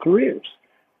successful careers,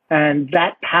 and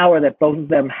that power that both of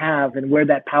them have and where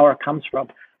that power comes from.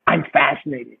 I'm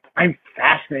fascinated.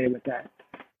 With that.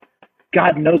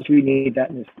 God knows we need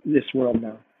that in this world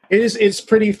now. It's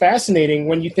pretty fascinating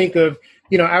when you think of,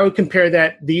 I would compare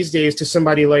that these days to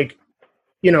somebody like,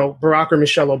 Barack or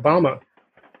Michelle Obama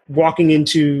walking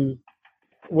onto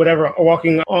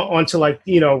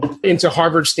into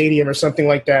Harvard Stadium or something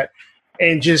like that,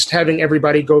 and just having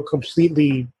everybody go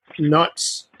completely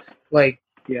nuts. Like,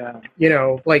 yeah,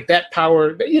 like that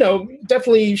power,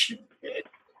 definitely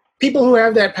people who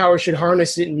have that power should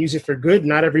harness it and use it for good.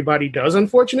 Not everybody does,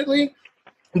 unfortunately.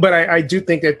 But I do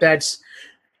think that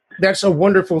that's a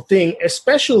wonderful thing,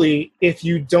 especially if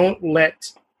you don't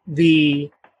let the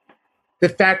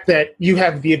fact that you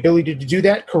have the ability to do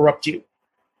that corrupt you.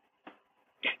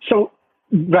 So,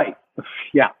 right.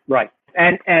 Yeah, right.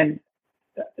 And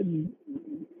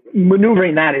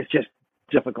maneuvering that is just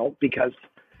difficult because,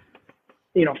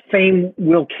 fame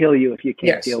will kill you if you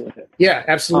can't deal with it. Yeah,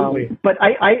 absolutely. But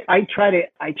I try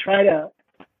to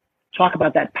talk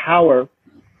about that power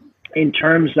in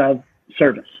terms of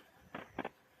service.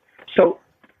 So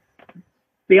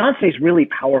Beyonce is really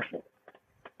powerful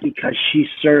because she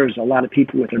serves a lot of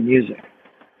people with her music.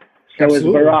 So Absolutely.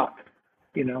 is Barack,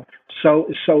 So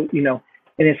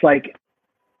and it's like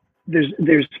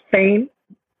there's fame.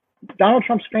 Donald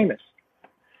Trump's famous,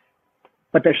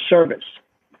 but there's service.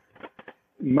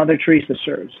 Mother Teresa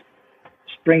serves.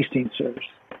 Springsteen serves.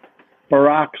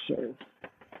 Barack serves.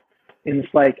 And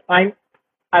it's like I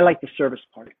like the service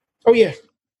part. Oh yeah.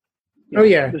 Oh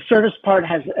yeah. The service part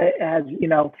has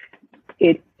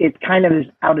it kind of is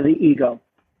out of the ego.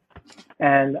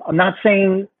 And I'm not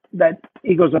saying that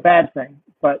ego is a bad thing,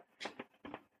 but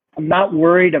I'm not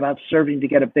worried about serving to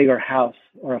get a bigger house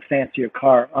or a fancier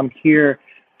car. I'm here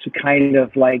to kind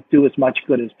of like do as much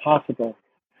good as possible.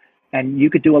 And you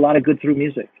could do a lot of good through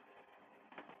music.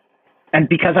 And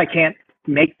because I can't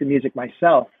make the music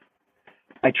myself,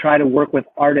 I try to work with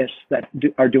artists that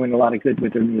are doing a lot of good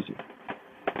with their music.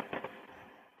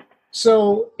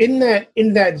 So in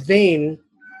that vein,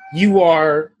 you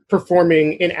are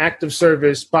performing an act of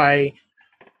service by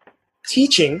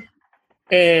teaching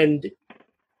and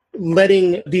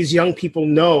letting these young people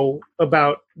know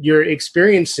about your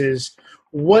experiences.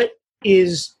 What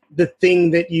is the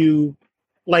thing that you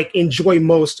enjoy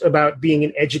most about being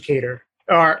an educator?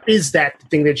 Or is that the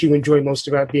thing that you enjoy most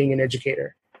about being an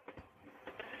educator?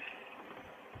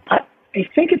 I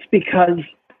think it's because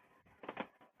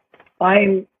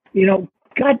I'm,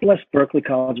 God bless Berklee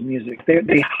College of Music.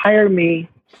 They hire me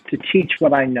to teach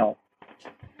what I know.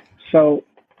 So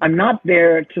I'm not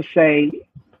there to say,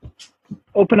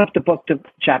 open up the book to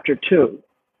chapter 2.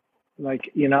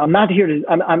 I'm not here to,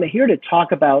 I'm here to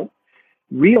talk about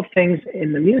real things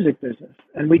in the music business.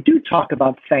 And we do talk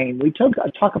about fame. We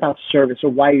talk about service or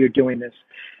why you're doing this.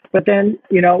 But then,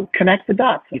 connect the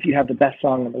dots. If you have the best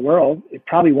song in the world, it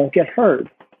probably won't get heard.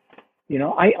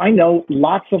 I know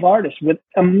lots of artists with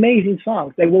amazing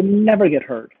songs. They will never get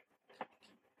heard.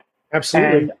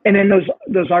 Absolutely. And then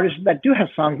those artists that do have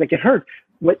songs that get heard,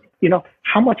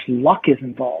 how much luck is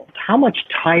involved? How much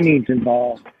timing is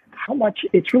involved?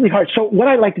 It's really hard. So what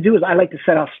I like to do is I like to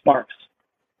set off sparks.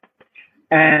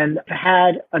 And I've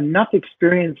had enough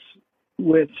experience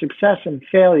with success and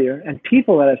failure and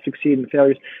people that have succeeded in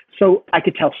failures so I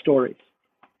could tell stories.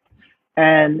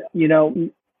 And,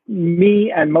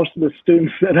 me and most of the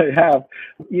students that I have,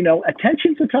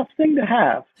 attention's a tough thing to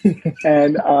have.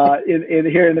 And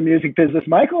here in the music business,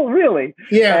 Michael, really?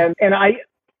 Yeah. And I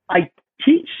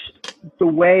teach the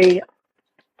way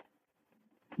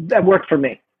that worked for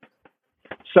me.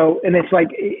 So, and it's like,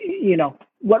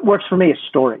 what works for me is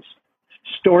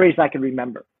stories I can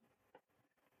remember,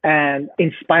 and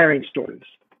inspiring stories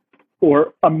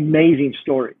or amazing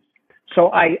stories. So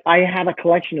I have a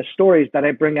collection of stories that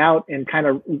I bring out and kind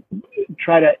of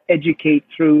try to educate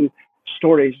through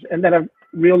stories, and that are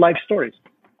real life stories.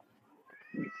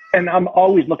 And I'm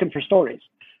always looking for stories.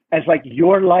 As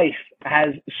your life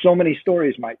has so many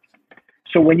stories, Mike.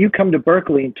 So when you come to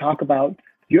Berklee and talk about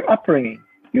your upbringing,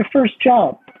 your first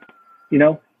job,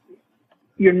 your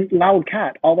loud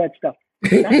cat, all that stuff.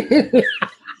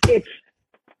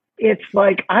 It's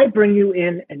like I bring you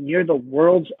in and you're the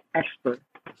world's expert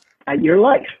at your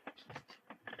life.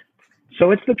 So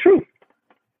it's the truth.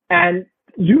 And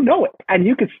you know it. And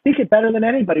you can speak it better than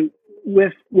anybody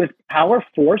with power,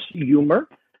 force, humor,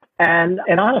 and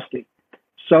honesty.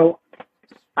 So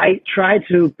I try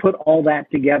to put all that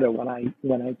together when I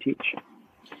teach.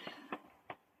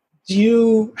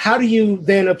 How do you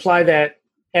then apply that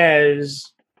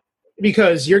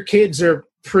because your kids are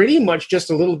pretty much just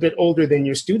a little bit older than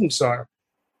your students are?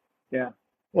 Yeah.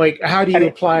 How do you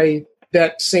apply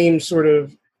that same sort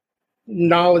of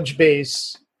knowledge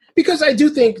base? Because I do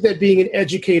think that being an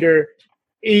educator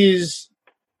is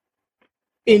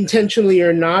intentionally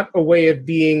or not a way of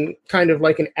being kind of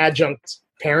like an adjunct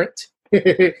parent.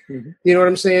 Mm-hmm. You know what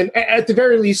I'm saying? At the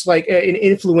very least, an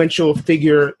influential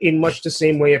figure in much the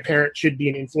same way a parent should be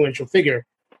an influential figure.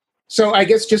 So I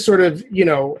guess just sort of,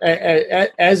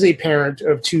 as a parent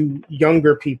of two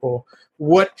younger people,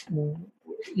 what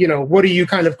are you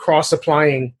kind of cross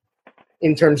applying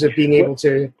in terms of being able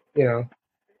to,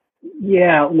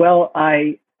 Yeah, well,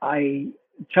 I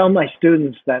tell my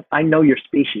students that I know your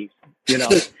species. You know,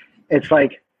 it's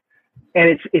like,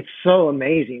 and it's so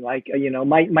amazing. Like,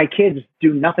 my kids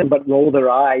do nothing but roll their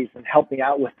eyes and help me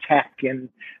out with tech, and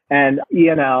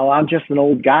I'm just an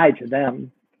old guy to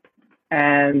them,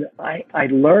 and I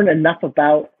learn enough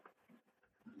about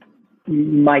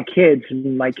my kids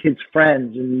and my kids'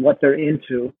 friends and what they're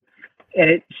into, and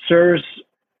it serves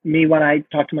me when I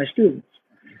talk to my students.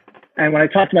 And when I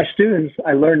talk to my students,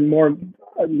 I learn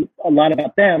a lot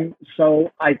about them,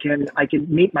 so I can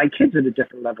meet my kids at a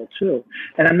different level too.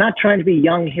 And I'm not trying to be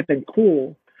young, hip, and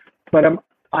cool, but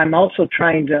I'm also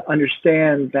trying to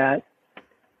understand that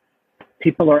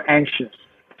people are anxious,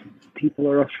 people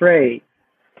are afraid,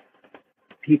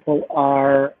 people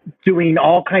are doing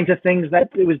all kinds of things that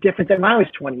it was different than when I was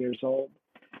 20 years old.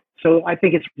 So I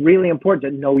think it's really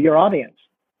important to know your audience.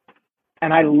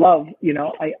 And I love,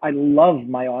 I love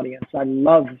my audience. I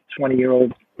love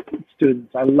 20-year-old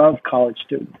students. I love college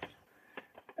students.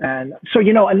 And so,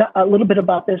 a little bit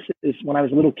about this is when I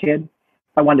was a little kid,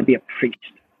 I wanted to be a priest.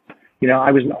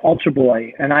 I was an altar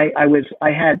boy, and I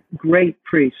had great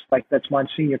priests like that's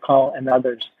Monsignor Call and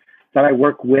others that I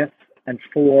work with and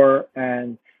for,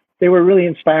 and they were really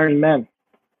inspiring men.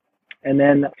 And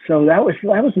then, so that was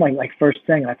my first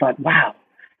thing. I thought, wow.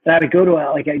 And I would go to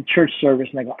a church service,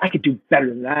 and I go, I could do better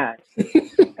than that.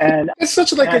 And it's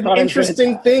such an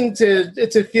interesting thing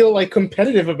to feel like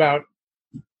competitive about.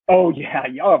 Oh yeah,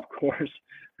 of course.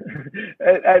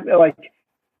 I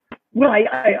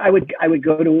would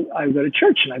go to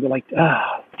church, and I'd be like,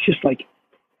 it's just like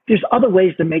there's other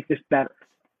ways to make this better.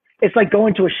 It's like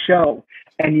going to a show,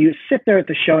 and you sit there at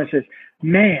the show and says,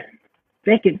 man,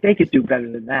 they could do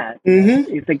better than that.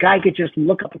 Mm-hmm. If the guy could just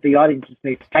look up at the audience and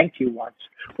say thank you once,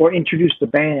 or introduce the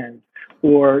band,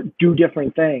 or do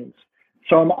different things.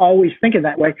 So I'm always thinking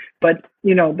that way. But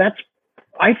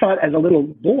I thought as a little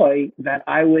boy that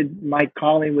my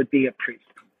calling would be a priest.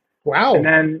 Wow. And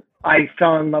then I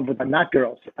fell in love with not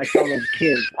girls. I fell in love with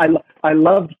kids. I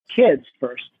loved kids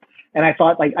first, and I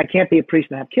thought I can't be a priest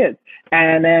and have kids.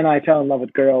 And then I fell in love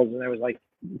with girls, and it was like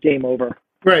game over.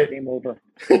 Right. Game over.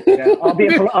 Yeah,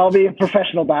 I'll be a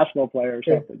professional basketball player or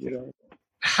something.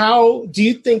 How do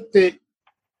you think that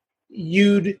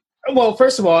well,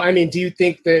 first of all, do you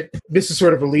think that this is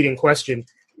sort of a leading question,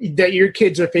 that your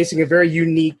kids are facing a very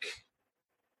unique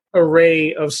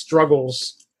array of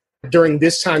struggles during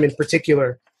this time in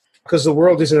particular, because the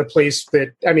world is in a place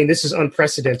that, this is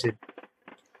unprecedented.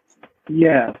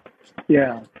 Yeah.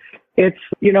 It's,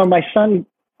 my son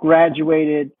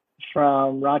graduated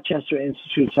from Rochester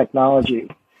Institute of Technology,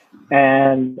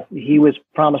 and he was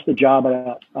promised a job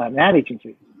at an ad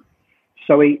agency.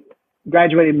 So he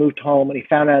graduated, moved home, and he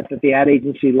found out that the ad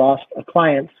agency lost a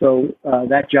client, so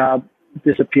that job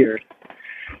disappeared.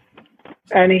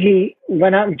 And he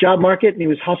went out in the job market, and he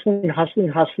was hustling,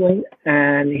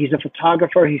 and he's a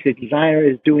photographer, he's a designer,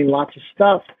 is doing lots of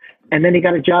stuff. And then he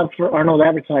got a job for Arnold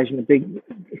Advertising, a big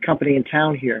company in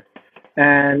town here.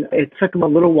 And it took him a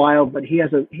little while, but he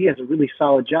has a really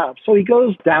solid job. So he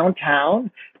goes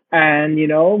downtown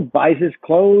and, buys his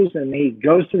clothes, and he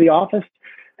goes to the office.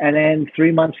 And then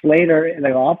 3 months later,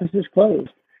 the office is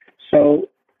closed. So,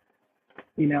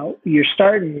 you're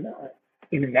starting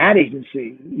in an ad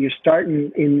agency, you're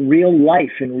starting in real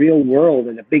life, in real world,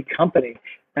 in a big company,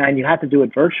 and you have to do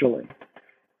it virtually.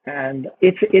 And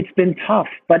it's been tough,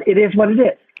 but it is what it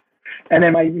is. And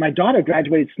then my daughter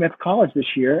graduated Smith College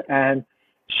this year, and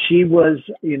she was,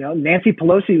 Nancy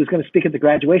Pelosi was going to speak at the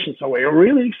graduation. So we were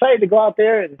really excited to go out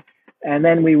there. And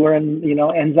then we were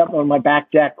ends up on my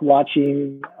back deck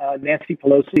watching Nancy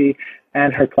Pelosi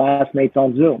and her classmates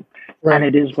on Zoom. Right. And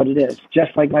it is what it is,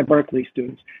 just like my Berkeley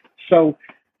students. So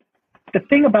the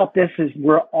thing about this is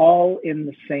we're all in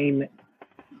the same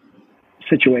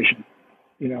situation,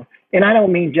 And I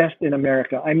don't mean just in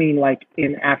America. I mean like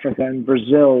in Africa and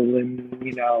Brazil and,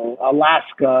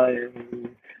 Alaska and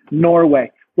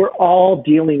Norway. We're all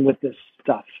dealing with this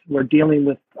stuff. We're dealing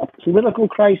with a political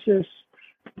crisis,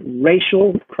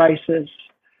 racial crisis.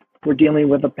 We're dealing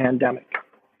with a pandemic.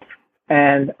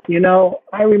 And,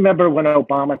 I remember when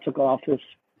Obama took office,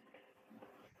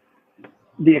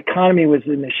 the economy was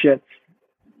in the shits.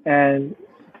 And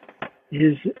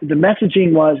the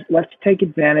messaging was, let's take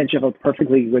advantage of a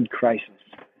perfectly good crisis.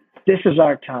 This is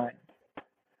our time.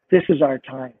 This is our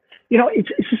time.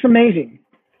 It's just amazing.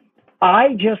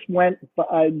 I just went,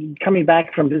 coming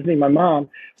back from visiting my mom,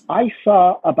 I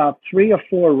saw about 3 or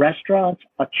 4 restaurants,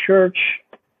 a church,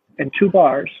 and 2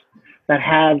 bars that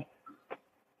have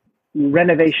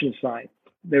renovation signs.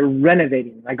 They're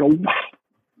renovating. I go, wow,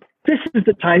 this is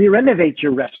the time you renovate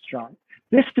your restaurant.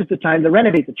 this is the time to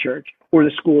renovate the church or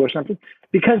the school or something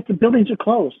because the buildings are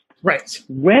closed. Right.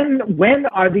 When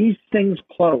are these things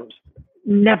closed?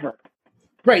 Never.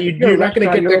 Right. You're not going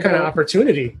to get that kind of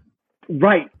opportunity.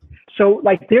 Right. So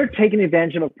like they're taking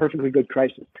advantage of a perfectly good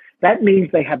crisis. That means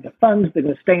they have the funds, they're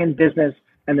going to stay in business,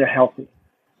 and they're healthy.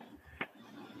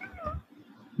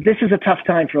 This is a tough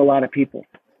time for a lot of people.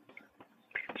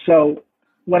 So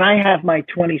when I have my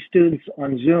 20 students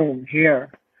on Zoom here,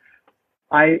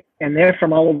 and they're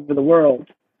from all over the world,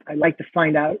 I like to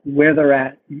find out where they're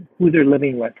at, who they're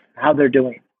living with, how they're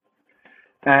doing.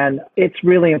 And it's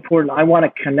really important. I want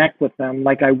to connect with them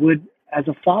like I would as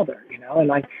a father, and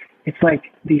it's like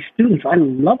these students, I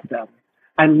love them.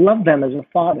 I love them as a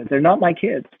father. They're not my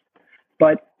kids,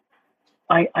 but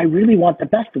I really want the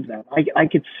best of them. I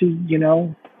could see,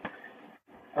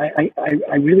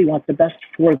 I really want the best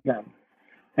for them.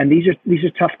 And these are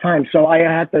tough times. So I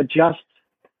had to adjust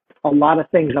a lot of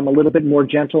things. I'm a little bit more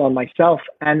gentle on myself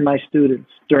and my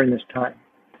students during this time.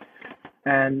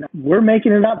 And we're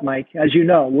making it up, Mike. As you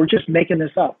know, we're just making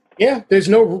this up. Yeah, there's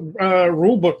no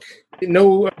rule book,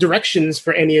 no directions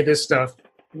for any of this stuff.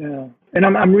 Yeah, and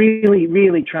I'm really,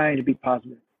 really trying to be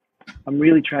positive. I'm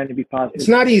really trying to be positive. It's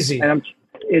not easy. And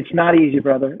it's not easy,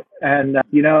 brother. And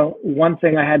one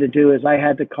thing I had to do is I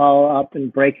had to call up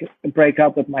and break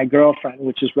up with my girlfriend,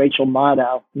 which is Rachel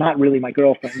Maddow. Not really my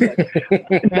girlfriend,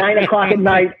 but 9 o'clock at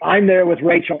night, I'm there with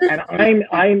Rachel, and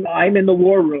I'm in the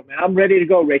war room, and I'm ready to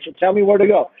go. Rachel, tell me where to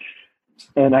go.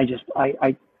 And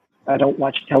I don't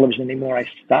watch television anymore. I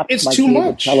stopped it's my too cable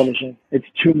much. television. It's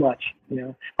too much.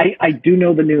 I do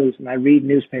know the news and I read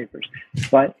newspapers,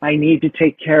 but I need to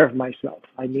take care of myself.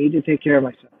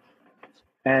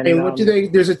 And what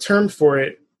there's a term for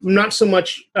it. Not so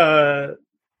much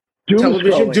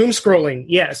television, doom scrolling.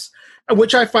 Yes.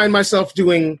 Which I find myself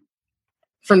doing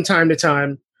from time to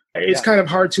time. It's kind of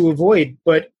hard to avoid,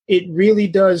 but it really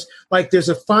does. Like there's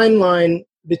a fine line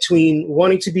between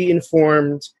wanting to be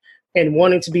informed and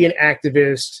wanting to be an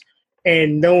activist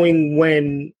and knowing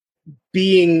when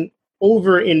being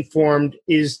over-informed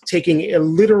is taking a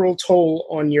literal toll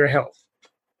on your health.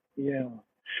 Yeah.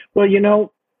 Well,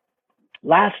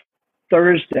 last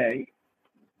Thursday,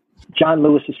 John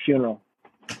Lewis's funeral,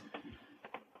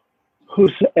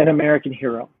 who's an American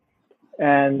hero.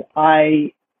 And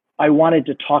I wanted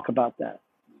to talk about that.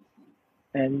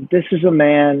 And this is a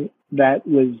man that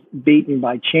was beaten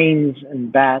by chains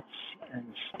and bats and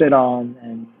spit on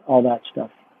and all that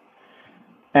stuff,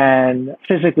 and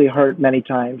physically hurt many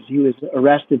times. He was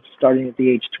arrested starting at the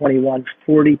age 21,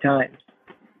 40 times.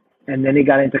 And then he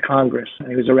got into Congress, and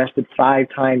he was arrested 5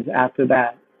 times after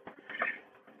that.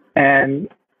 And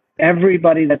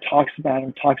everybody that talks about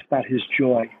him talks about his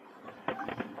joy,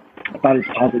 about his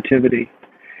positivity.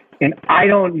 And I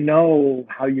don't know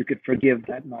how you could forgive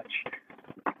that much.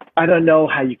 I don't know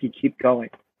how you could keep going.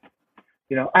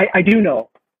 I do know.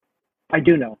 I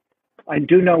do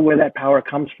know where that power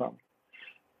comes from,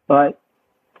 but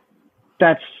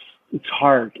it's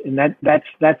hard, and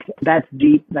that's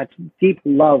deep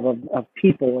love of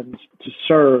people and to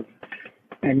serve,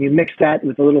 and you mix that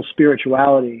with a little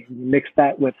spirituality, you mix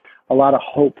that with a lot of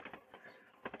hope,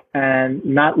 and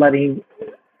not letting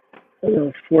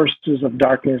the forces of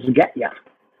darkness get you.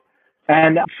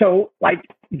 And so, like,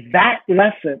 that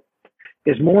lesson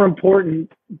is more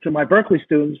important to my Berklee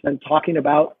students than talking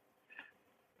about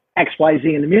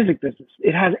XYZ in the music business.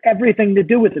 It has everything to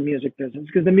do with the music business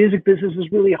because the music business is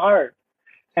really hard,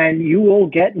 and you will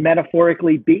get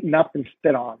metaphorically beaten up and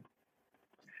spit on.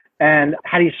 And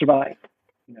how do you survive?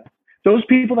 Those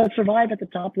people that survive at the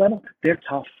top level, they're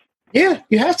tough. Yeah,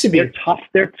 you have to be.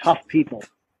 They're tough people.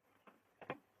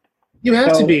 You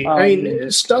have to be. I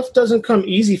mean, stuff doesn't come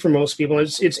easy for most people.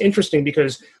 It's interesting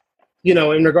because,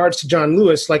 in regards to John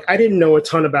Lewis, like I didn't know a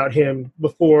ton about him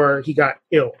before he got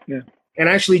ill. Yeah. And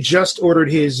I actually just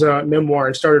ordered his memoir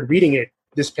and started reading it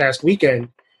this past weekend.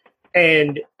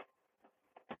 And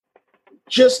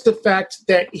just the fact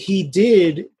that he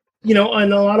did, and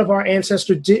a lot of our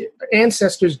ancestors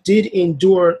did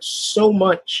endure so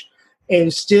much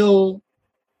and still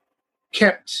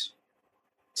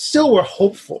were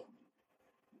hopeful.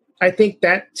 I think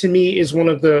that to me is one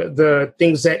of the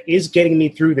things that is getting me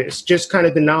through this. Just kind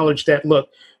of the knowledge that, look,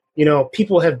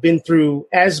 people have been through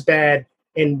as bad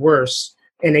and worse,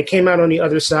 and they came out on the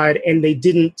other side and they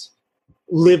didn't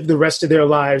live the rest of their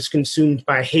lives consumed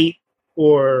by hate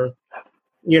or,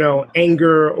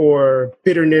 anger or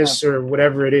bitterness or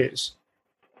whatever it is.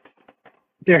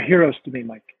 They're heroes to me,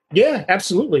 Mike. Yeah,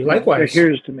 absolutely. Likewise. They're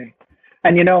heroes to me.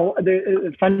 And,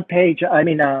 the front page,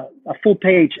 a full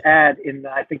page ad in,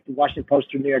 I think, the Washington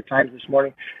Post or New York Times this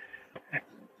morning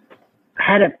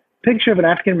had picture of an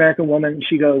African American woman. And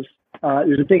she goes,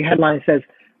 there's a big headline that says,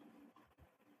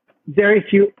 very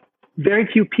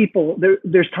few people,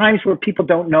 there's times where people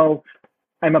don't know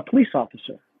I'm a police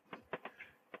officer,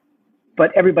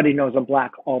 but everybody knows I'm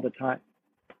black all the time.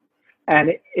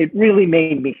 And it really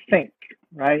made me think,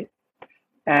 right?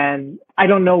 And I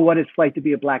don't know what it's like to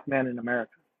be a black man in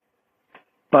America.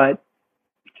 But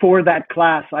for that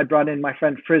class, I brought in my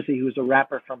friend Frizzy, who's a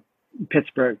rapper from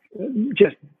Pittsburgh,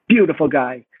 just beautiful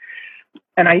guy.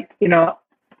 And I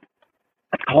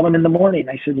called him in the morning.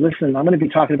 I said, listen, I'm going to be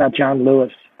talking about John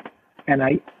Lewis, and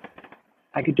I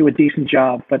could do a decent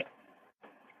job, but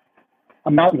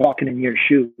I'm not walking in your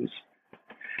shoes.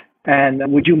 And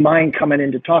would you mind coming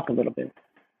in to talk a little bit?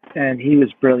 And he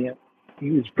was brilliant.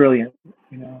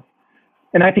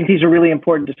 And I think these are really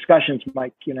important discussions,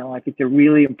 Mike. I think they're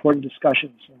really important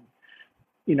discussions. And,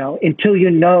 until you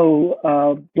know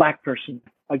a black person,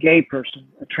 a gay person,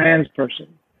 a trans person,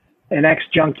 an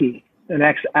ex-junkie, an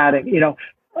ex-addict,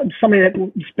 somebody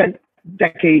that spent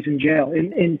decades in jail,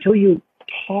 until you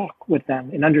talk with them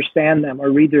and understand them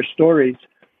or read their stories,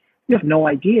 you have no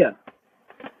idea.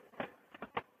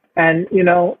 And,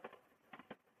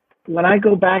 when I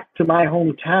go back to my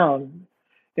hometown,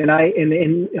 and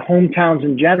in hometowns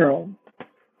in general,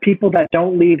 people that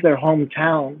don't leave their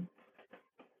hometown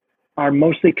are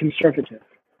mostly conservative.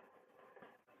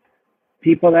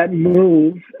 People that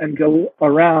move and go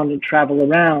around and travel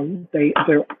around,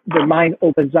 their mind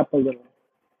opens up a little.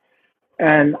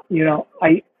 And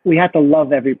we have to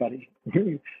love everybody,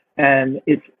 and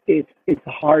it's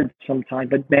hard sometimes.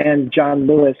 But man, John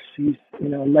Lewis, he's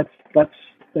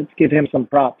let's give him some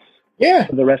props. Yeah.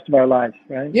 For the rest of our lives,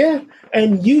 right? Yeah.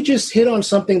 And you just hit on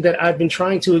something that I've been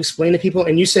trying to explain to people,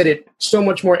 and you said it so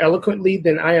much more eloquently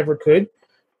than I ever could.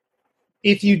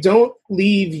 If you don't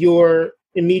leave your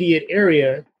immediate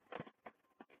area,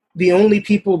 the only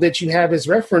people that you have as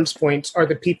reference points are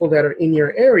the people that are in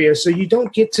your area. So you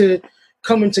don't get to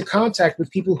come into contact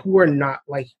with people who are not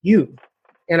like you.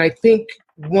 And I think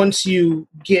once you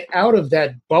get out of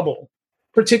that bubble,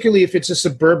 particularly if it's a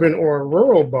suburban or a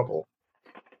rural bubble,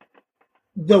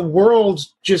 the world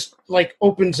just like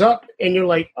opens up, and you're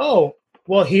like, oh,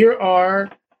 well, here are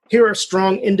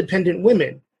strong, independent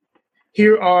women.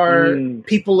 Here are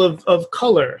people of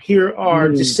color. Here are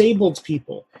disabled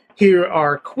people. Here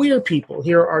are queer people.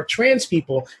 Here are trans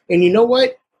people. And you know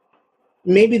what?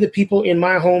 Maybe the people in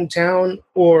my hometown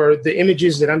or the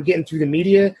images that I'm getting through the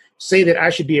media say that I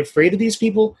should be afraid of these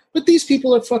people, but these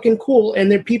people are fucking cool, and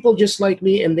they're people just like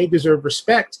me, and they deserve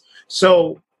respect.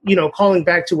 So, calling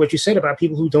back to what you said about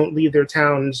people who don't leave their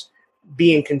towns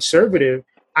being conservative,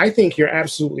 I think you're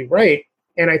absolutely right.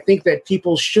 And I think that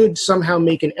people should somehow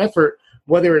make an effort,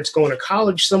 whether it's going to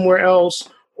college somewhere else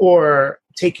or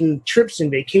taking trips and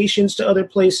vacations to other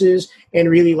places and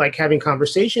really like having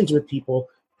conversations with people.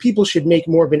 People should make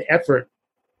more of an effort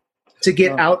to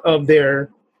get out of their,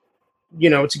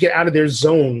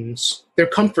 zones, their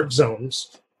comfort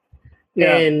zones.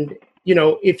 Yeah. And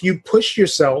if you push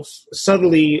yourself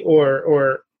subtly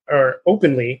or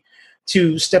openly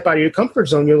to step out of your comfort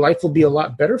zone, your life will be a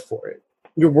lot better for it.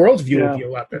 Your worldview will be a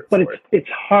lot better for it. But it's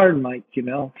hard, Mike,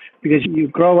 because you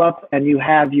grow up and you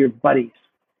have your buddies.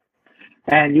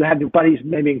 And you have your buddies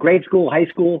maybe in grade school, high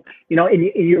school, and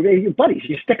your buddies.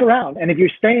 You stick around. And if you're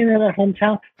staying in that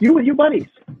hometown, you're with your buddies.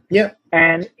 Yeah.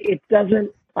 And it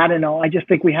doesn't, I don't know. I just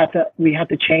think we have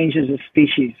to change as a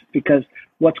species, because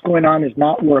what's going on is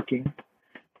not working.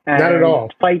 And not at all.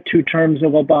 Despite 2 terms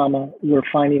of Obama, we're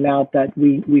finding out that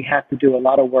we have to do a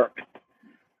lot of work.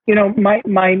 My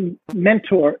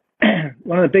mentor,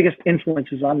 one of the biggest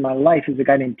influences on my life is a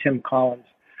guy named Tim Collins,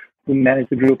 who managed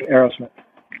the group Aerosmith.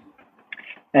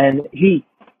 And he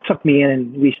took me in,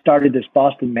 and we started this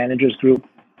Boston Managers Group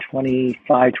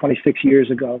 26 years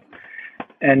ago.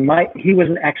 And he was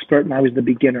an expert and I was the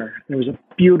beginner. It was a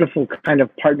beautiful kind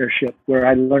of partnership where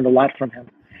I learned a lot from him.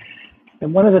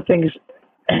 And one of the things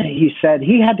he said,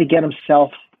 he had to get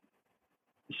himself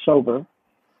sober,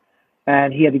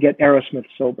 and he had to get Aerosmith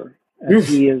sober. And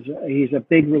he's a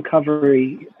big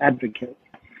recovery advocate.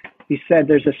 He said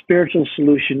there's a spiritual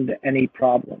solution to any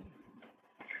problem.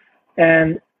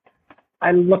 And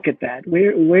I look at that.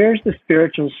 Where's the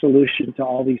spiritual solution to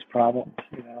all these problems?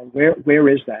 Where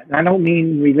is that? And I don't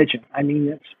mean religion. I mean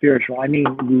it's spiritual. I mean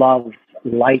love,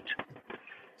 light.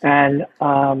 And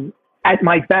at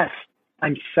my best,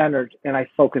 I'm centered and I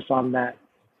focus on that.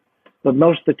 But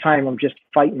most of the time, I'm just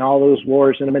fighting all those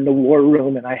wars, and I'm in the war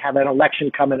room, and I have an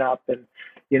election coming up, and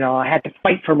I had to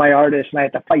fight for my artist, and I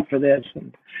had to fight for this,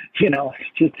 and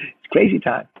it's crazy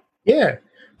time. Yeah.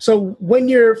 So when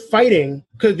you're fighting,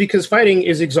 because fighting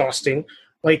is exhausting,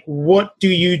 Like, what do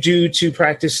you do to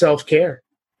practice self-care?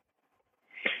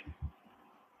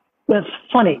 Well, it's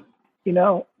funny,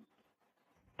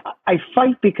 I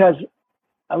fight because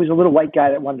I was a little white guy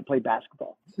that wanted to play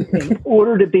basketball. In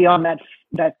order to be on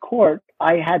that court,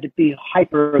 I had to be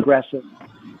hyper aggressive,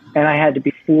 and I had to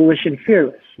be foolish and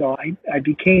fearless. So I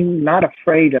became not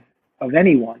afraid of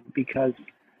anyone because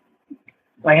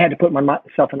I had to put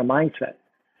myself in a mindset.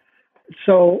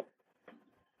 So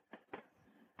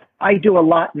I do a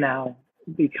lot now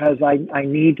because I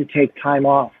need to take time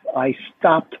off. I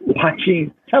stopped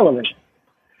watching television.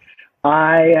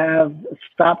 I have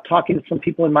stopped talking to some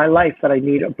people in my life that I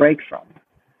need a break from.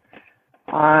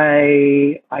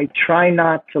 I try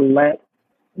not to let,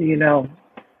 when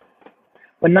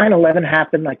 9/11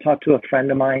 happened, I talked to a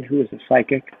friend of mine who is a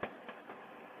psychic.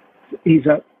 He's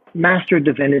a master of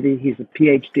divinity. He's a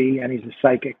PhD and he's a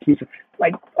psychic. He's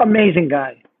amazing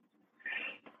guy.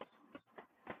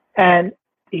 And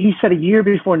he said a year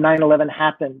before 9/11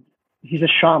 happened, he's a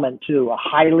shaman too, a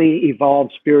highly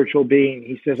evolved spiritual being.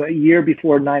 He says a year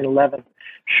before 9/11,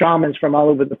 shamans from all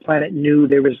over the planet knew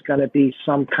there was going to be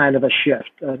some kind of a shift,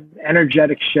 an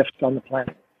energetic shift on the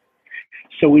planet.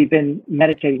 So we've been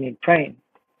meditating and praying.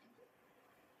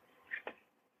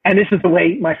 And this is the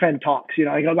way my friend talks,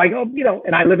 I go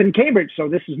and I live in Cambridge, so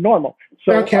this is normal.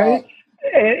 So, okay.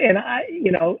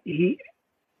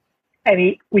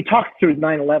 We talked through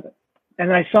 9/11,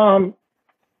 and I saw him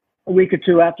a week or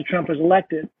two after Trump was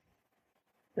elected.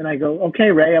 And I go,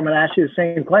 okay, Ray, I'm going to ask you the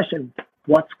same question.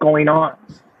 What's going on?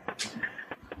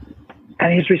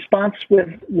 And his response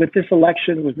with this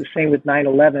election was the same with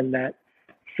 9/11, that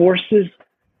forces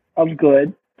of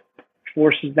good,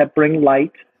 forces that bring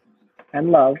light and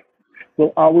love,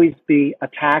 will always be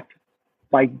attacked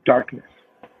by darkness.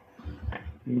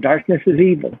 And darkness is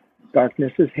evil.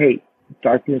 Darkness is hate.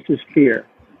 Darkness is fear.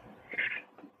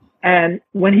 And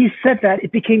when he said that,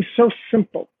 it became so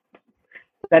simple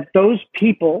that those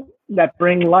people that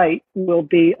bring light will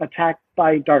be attacked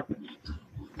by darkness.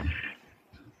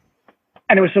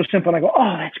 And it was so simple. And I go,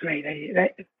 oh, that's great.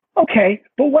 Okay,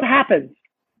 but what happens?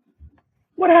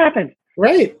 What happens?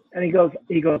 Right. And he goes,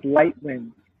 light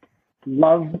wins.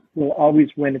 Love will always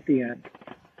win at the end.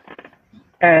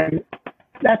 And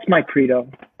that's my credo.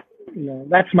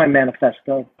 That's my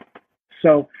manifesto.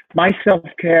 So my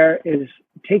self-care is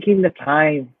taking the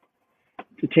time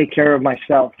to take care of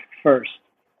myself first.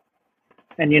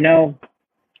 And,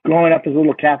 growing up as a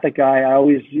little Catholic guy, I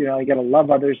always, I got to love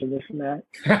others and this and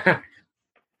that.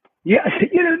 Yeah,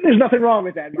 there's nothing wrong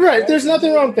with that. Right, there's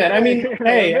nothing wrong with that. I mean,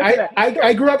 hey,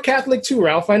 I grew up Catholic too,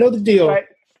 Ralph. I know the deal. Right.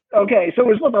 Okay, so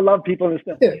we're supposed to love people and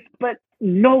stuff. Yeah. But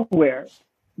nowhere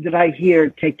did I hear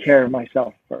take care of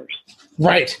myself first.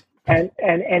 Right. And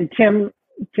Tim,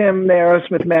 the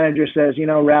Aerosmith manager, says,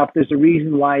 Ralph, there's a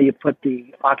reason why you put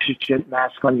the oxygen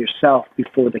mask on yourself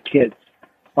before the kids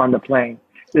on the plane.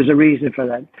 There's a reason for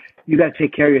that. You got to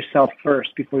take care of yourself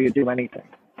first before you do anything.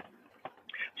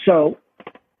 So,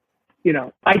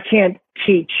 I can't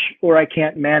teach or I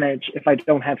can't manage if I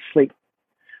don't have sleep,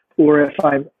 or if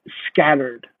I'm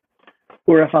scattered,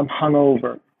 or if I'm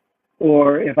hungover,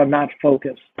 or if I'm not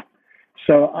focused.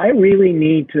 So I really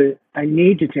need to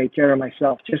take care of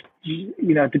myself, just,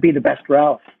 to be the best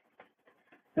Ralph.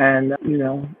 And,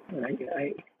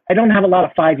 I don't have a lot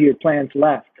of 5-year plans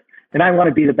left, and I want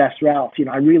to be the best Ralph.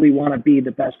 I really want to be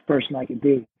the best person I can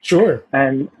be. Sure.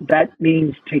 And that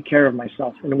means take care of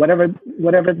myself in whatever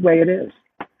way it is.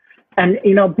 And,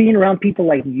 being around people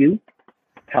like you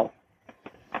helps.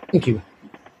 Thank you.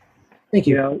 Thank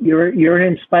you. You're an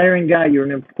inspiring guy. You're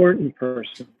an important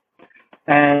person.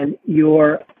 And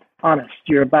you're honest.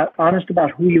 You're honest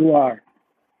about who you are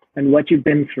and what you've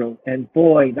been through. And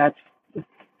boy, that's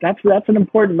an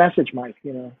important message, Mike.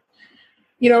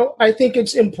 I think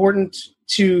it's important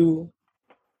to,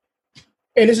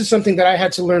 and this is something that I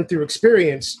had to learn through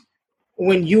experience.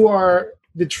 When you are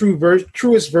the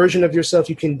truest version of yourself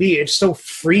you can be, it's so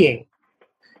freeing.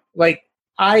 Like,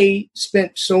 I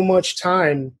spent so much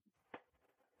time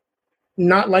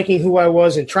not liking who I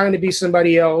was and trying to be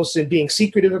somebody else and being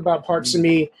secretive about parts of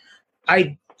me.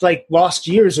 I lost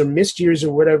years or missed years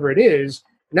or whatever it is.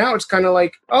 Now it's kind of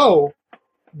like, oh,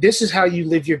 this is how you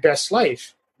live your best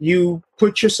life. You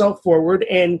put yourself forward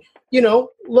and,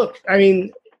 look, I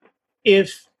mean,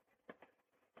 if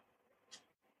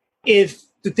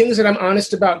the things that I'm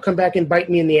honest about come back and bite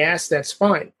me in the ass, that's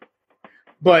fine.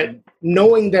 But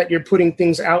knowing that you're putting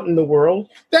things out in the world,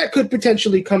 that could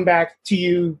potentially come back to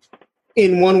you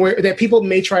in one way that people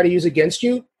may try to use against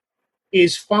you,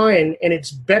 is fine. And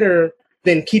it's better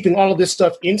than keeping all of this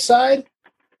stuff inside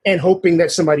and hoping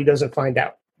that somebody doesn't find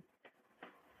out.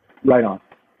 Right on.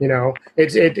 You know,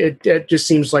 it just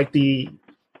seems like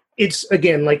it's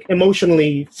again like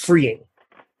emotionally freeing.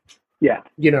 Yeah.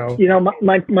 You know,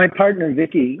 my partner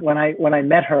Vicky, when I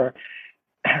met her,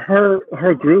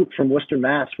 her group from Worcester,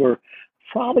 Mass, were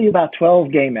probably about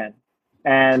 12 gay men,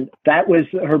 and that was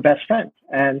her best friend.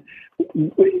 And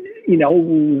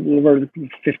over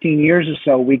 15 years or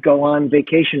so, we go on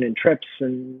vacation and trips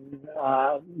and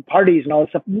parties and all this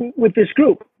stuff with this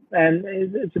group, and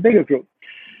it's a bigger group.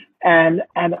 And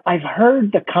I've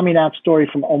heard the coming out story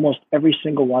from almost every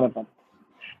single one of them.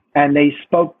 And they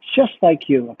spoke just like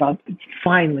you about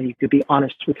finally you could be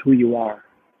honest with who you are.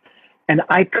 And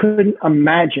I couldn't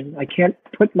imagine, I can't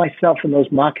put myself in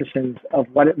those moccasins of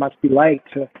what it must be like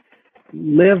to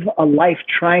live a life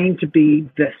trying to be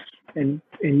this and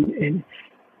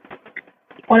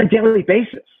on a daily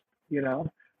basis,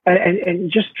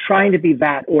 and just trying to be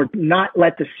that or not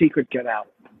let the secret get out.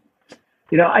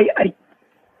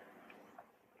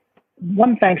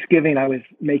 One Thanksgiving, I was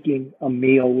making a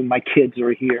meal when my kids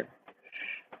were here.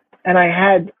 And I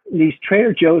had these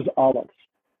Trader Joe's olives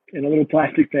in a little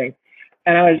plastic thing.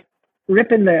 And I was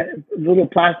ripping the little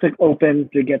plastic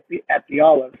open to get at the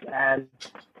olives. And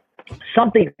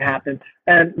something happened.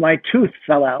 And my tooth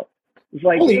fell out. It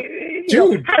was like,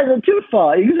 dude. How did the tooth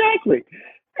fall? Exactly.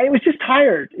 And it was just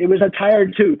tired. It was a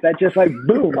tired tooth that just like,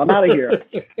 boom, I'm out of here.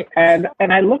 And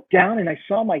I looked down and I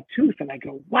saw my tooth and I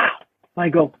go, wow. I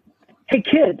go, hey,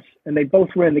 kids. And they both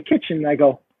were in the kitchen. And I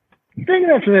go, I think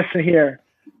that's this here.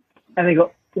 And they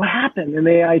go, what happened? And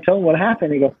I told them what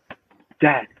happened. They go,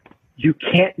 Dad, you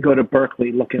can't go to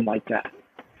Berkeley looking like that.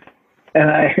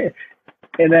 And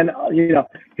then,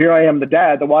 here I am, the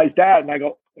dad, the wise dad. And I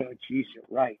go, oh, geez, you're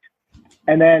right.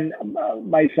 And then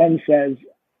my son says,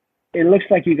 it looks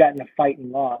like you got in a fight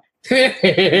and lost.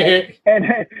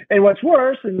 and what's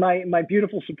worse, and my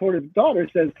beautiful supportive daughter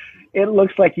says, it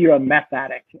looks like you're a meth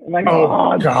addict. I'm like,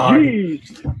 oh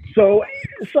geez. So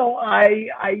I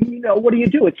what do you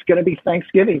do? It's going to be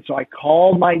Thanksgiving. So I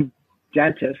called my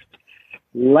dentist,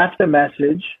 left a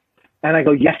message, and I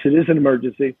go, yes, it is an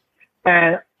emergency.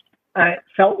 And I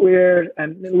felt weird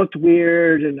and it looked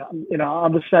weird. And, all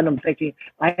of a sudden I'm thinking,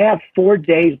 I have 4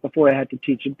 days before I had to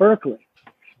teach at Berkeley.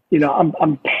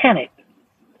 I'm panicked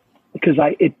because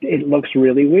it looks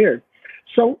really weird.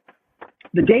 So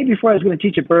the day before I was going to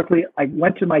teach at Berkeley, I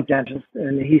went to my dentist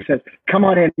and he said, come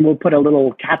on in, we'll put a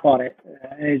little cap on it.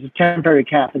 And it's a temporary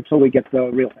cap until we get the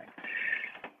real thing.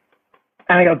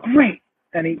 And I go, great.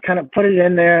 And he kind of put it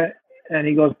in there and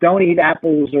he goes, don't eat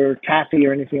apples or taffy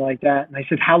or anything like that. And I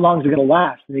said, how long is it going to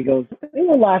last? And he goes, it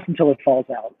will last until it falls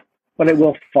out, but it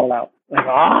will fall out. I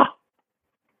go,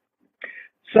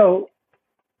 So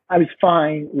I was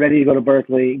fine, ready to go to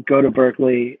Berkeley.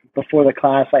 Before the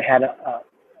class, I had a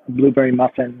blueberry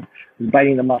muffin. I was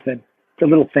biting the muffin. The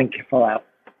little thing fell out.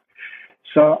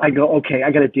 So I go, okay,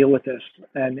 I got to deal with this.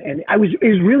 And it was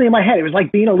really in my head. It was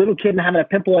like being a little kid and having a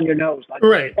pimple on your nose. Like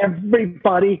right.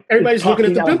 Everybody's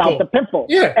looking at about the pimple.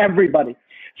 Yeah. Everybody.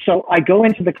 So I go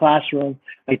into the classroom.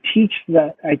 I teach,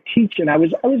 and I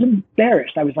was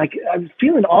embarrassed. I was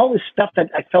feeling all this stuff that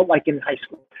I felt like in high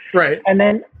school. Right. And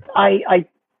then I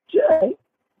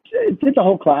did the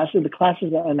whole class. The class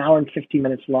is an hour and 15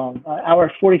 minutes long. Hour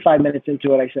 45 minutes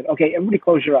into it, I said, okay, everybody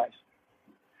close your eyes.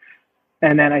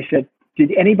 And then I said,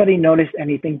 did anybody notice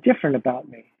anything different about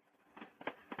me?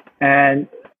 And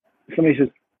somebody says,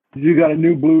 you got a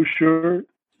new blue shirt?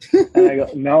 And I go,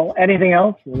 no. Anything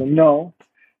else? I go, no.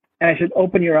 And I said,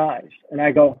 open your eyes. And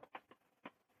I go,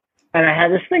 and I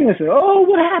had this thing that said, oh,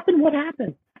 what happened? What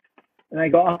happened? And I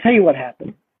go, I'll tell you what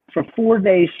happened. For 4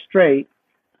 days straight,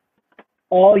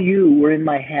 all you were in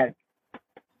my head,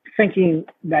 thinking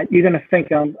that you're going to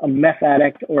think I'm a meth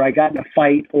addict or I got in a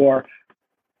fight or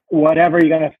whatever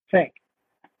you're going to think.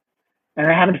 And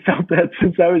I haven't felt that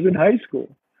since I was in high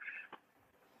school.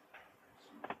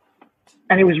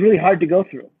 And it was really hard to go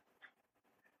through.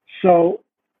 So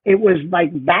it was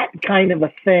like that kind of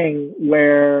a thing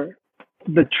where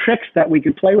the tricks that we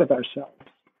could play with ourselves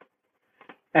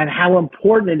and how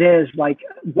important it is, like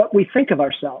what we think of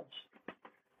ourselves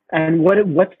and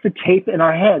what's the tape in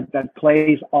our head that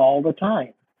plays all the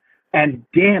time. And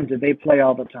damn, did they play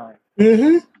all the time.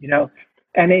 Mm-hmm.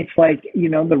 And it's like,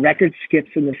 the record skips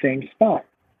in the same spot.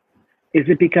 Is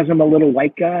it because I'm a little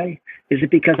white guy? Is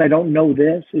it because I don't know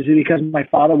this? Is it because my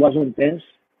father wasn't this?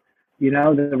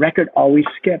 The record always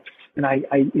skips. And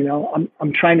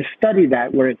I'm trying to study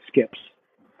that where it skips.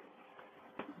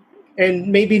 And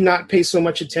maybe not pay so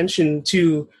much attention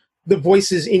to the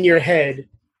voices in your head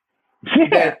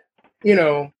that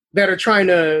are trying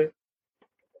to,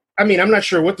 I'm not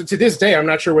sure to this day, I'm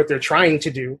not sure what they're trying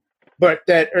to do. but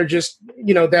that are just,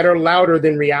 that are louder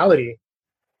than reality.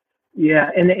 Yeah.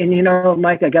 And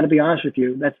Mike, I got to be honest with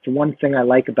you. That's the one thing I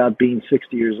like about being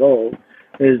 60 years old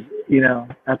is,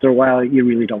 after a while, you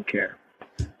really don't care.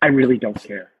 I really don't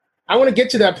care. I want to get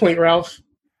to that point, Ralph.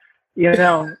 Just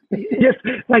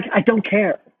like, I don't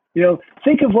care.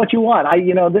 Think of what you want.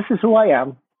 This is who I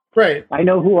am. Right. I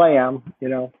know who I am,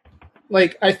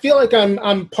 Like, I feel like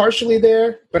I'm partially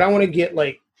there, but I want to get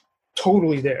like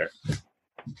totally there.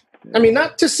 I mean,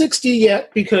 not to 60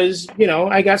 yet, because,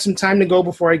 I got some time to go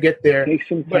before I get there. Take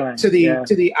some time. But to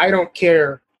the I don't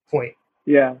care point.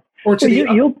 Yeah. Or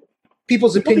to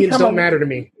people's opinions don't matter to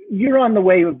me. You're on the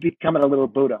way of becoming a little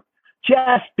Buddha.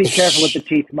 Just be careful with the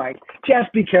teeth, Mike.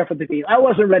 Just be careful with the teeth. I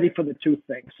wasn't ready for the tooth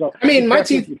thing. So I mean, my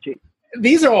teeth,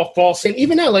 these are all false. And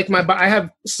even now, like my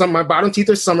bottom teeth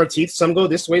are summer teeth. Some go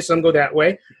this way, some go that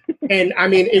way. And I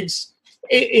mean, it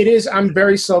is, I'm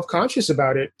very self-conscious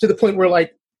about it, to the point where,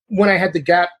 like, when I had the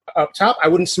gap up top, I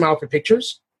wouldn't smile for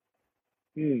pictures.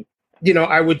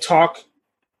 I would talk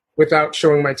without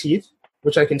showing my teeth,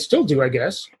 which I can still do, I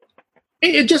guess.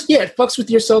 It fucks with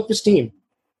your self-esteem.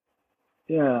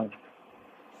 Yeah.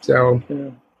 So,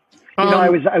 I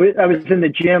was in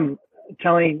the gym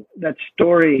telling that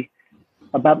story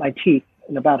about my teeth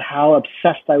and about how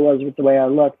obsessed I was with the way I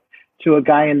looked to a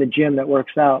guy in the gym that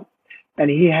works out, and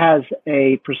he has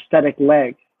a prosthetic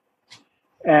leg.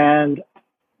 And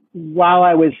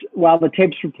while the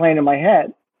tapes were playing in my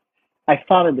head, I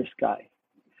thought of this guy,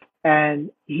 and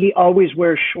he always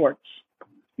wears shorts,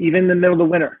 even in the middle of the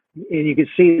winter, and you could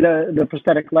see the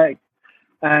prosthetic leg.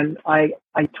 And I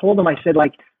told him, I said,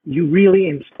 like, you really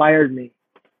inspired me,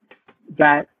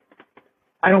 that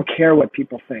I don't care what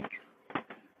people think.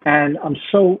 And I'm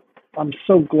so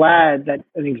glad that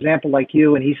an example like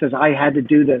you, and he says, I had to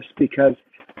do this because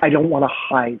I don't want to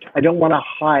hide. I don't want to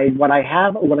hide what I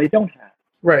have or what I don't have.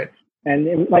 Right.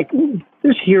 And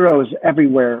there's heroes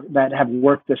everywhere that have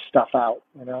worked this stuff out,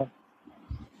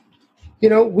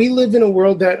 We live in a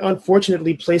world that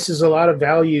unfortunately places a lot of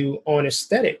value on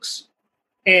aesthetics.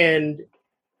 And,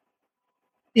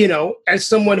 as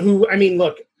someone who, I mean,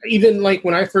 look, even like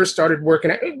when I first started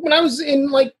working, when I was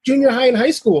in like junior high and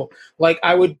high school, like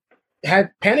I would have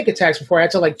panic attacks before I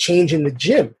had to like change in the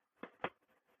gym,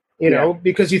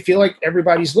 because you feel like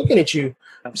everybody's looking at you.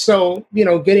 So,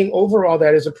 getting over all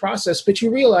that is a process, but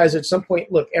you realize at some point,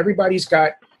 look, everybody's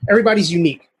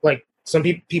unique. Like some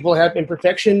people have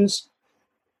imperfections,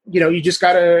 you just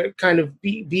got to kind of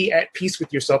be at peace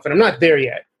with yourself. And I'm not there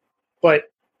yet, but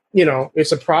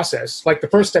it's a process. Like the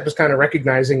first step is kind of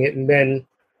recognizing it. And then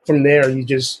from there, you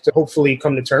just hopefully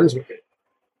come to terms with it.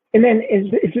 And then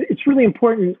it's really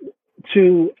important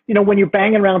to, when you're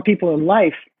banging around people in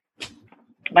life,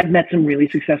 I've met some really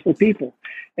successful people,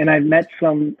 and I've met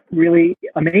some really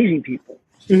amazing people.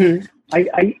 Mm-hmm.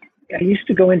 I used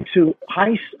to go into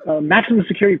maximum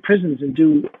security prisons and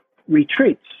do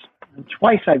retreats. And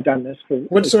twice I've done this.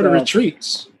 What sort of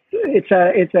retreats? It's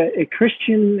a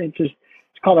Christian. It's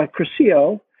called a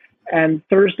Crucio, and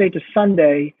Thursday to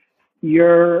Sunday,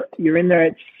 you're in there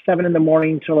at 7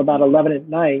 a.m. till about 11 at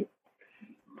night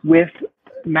with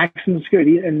maximum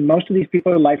security, and most of these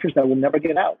people are lifers that will never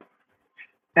get out.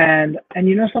 And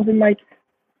something, Mike,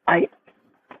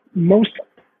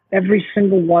 every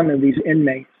single one of these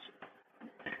inmates,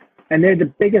 and they're the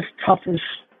biggest, toughest,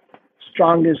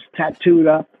 strongest, tattooed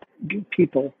up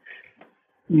people.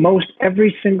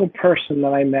 Every single person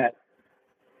that I met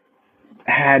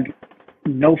had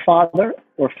no father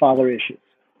or father issues.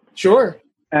 Sure.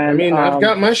 And, I mean, I've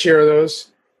got my share of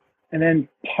those. And then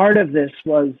part of this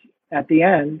was at the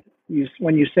end,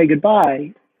 when you say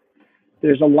goodbye,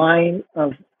 there's a line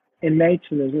of inmates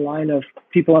and there's a line of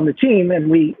people on the team, and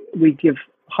we give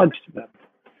hugs to them.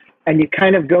 And you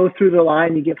kind of go through the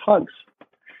line, you give hugs.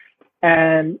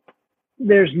 And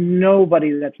there's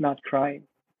nobody that's not crying.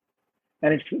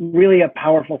 And it's really a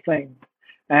powerful thing.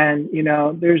 And,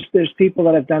 there's people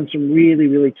that have done some really,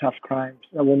 really tough crimes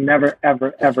that will never,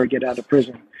 ever, ever get out of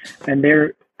prison. And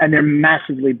they're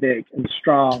massively big and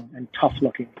strong and tough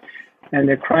looking. And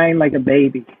they're crying like a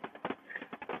baby.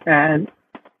 And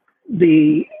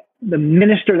the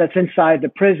minister that's inside the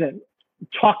prison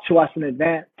talked to us in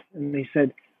advance. And he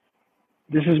said,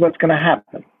 this is what's going to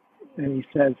happen. And he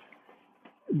says,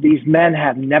 these men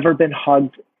have never been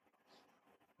hugged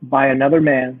by another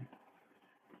man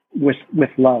with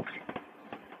love.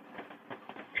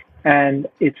 And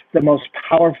it's the most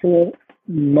powerful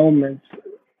moments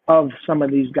of some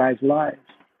of these guys' lives.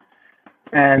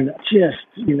 And just,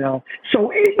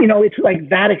 so, it's like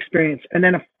that experience. And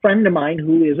then a friend of mine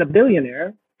who is a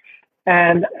billionaire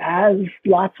and has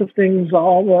lots of things,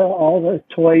 all the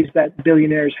toys that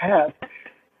billionaires have,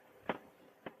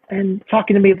 and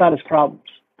talking to me about his problems,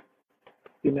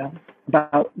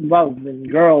 about love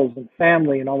and girls and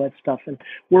family and all that stuff. And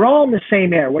we're all in the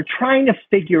same air. We're trying to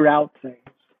figure out things.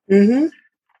 Mm-hmm.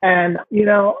 And,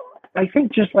 I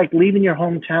think just like leaving your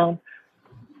hometown,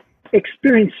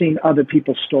 experiencing other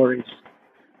people's stories.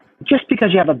 Just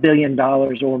because you have $1 billion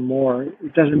or more,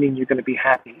 it doesn't mean you're going to be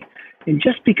happy. And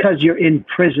just because you're in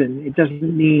prison, it doesn't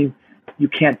mean you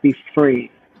can't be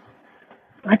free.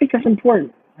 I think that's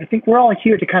important. I think we're all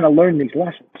here to kind of learn these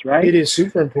lessons, right? It is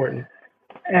super important.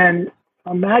 And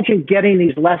imagine getting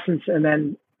these lessons and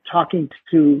then talking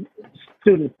to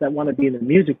students that want to be in the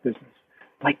music business.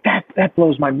 Like that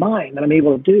blows my mind that I'm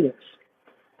able to do this.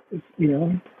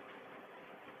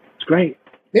 It's great.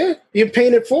 Yeah, you're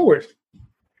paying it forward.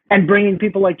 And bringing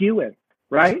people like you in,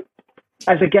 right?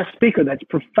 As a guest speaker, that's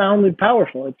profoundly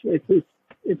powerful.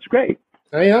 It's great.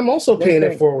 I'm also paying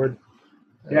it forward.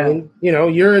 Yeah. I mean,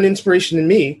 you're an inspiration to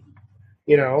me,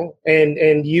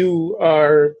 and you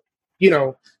are,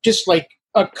 just like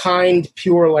a kind,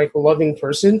 pure, like loving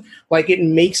person. Like it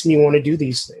makes me want to do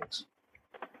these things.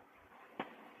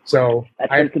 So that's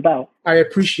what it's about. I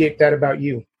appreciate that about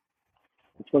you.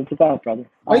 That's what it's about, brother.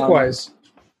 Likewise.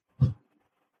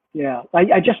 Yeah.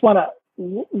 I just want to,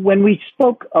 when we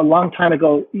spoke a long time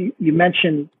ago, you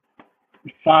mentioned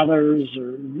fathers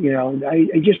or,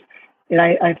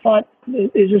 I thought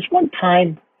there's this one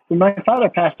time when my father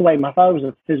passed away. My father was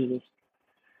a physicist,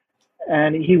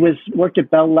 and he worked at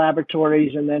Bell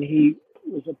Laboratories, and then he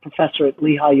was a professor at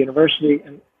Lehigh University.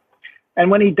 And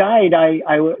when he died, I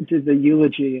did the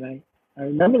eulogy, and I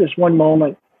remember this one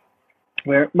moment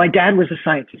where my dad was a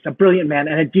scientist, a brilliant man,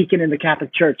 and a deacon in the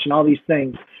Catholic Church and all these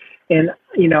things. And,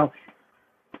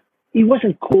 he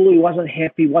wasn't cool, he wasn't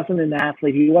hip, he wasn't an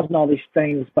athlete, he wasn't all these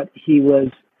things, but he was,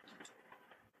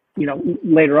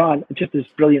 later on, just this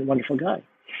brilliant, wonderful guy.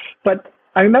 But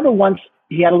I remember once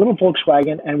he had a little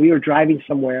Volkswagen and we were driving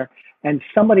somewhere and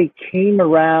somebody came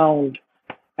around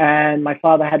and my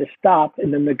father had to stop.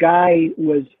 And then the guy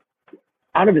was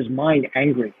out of his mind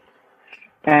angry.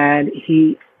 And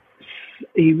he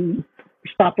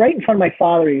stopped right in front of my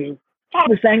father. He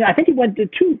was angry. I think he went to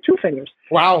two fingers.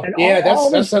 Wow. And yeah,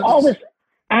 all this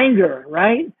anger,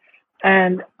 right?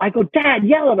 And I go, Dad,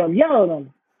 yell at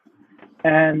him.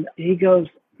 And he goes,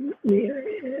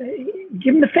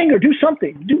 give him the finger, do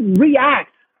something,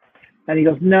 react. And he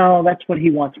goes, no, that's what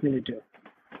he wants me to do.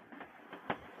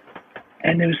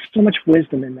 And there was so much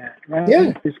wisdom in that, right?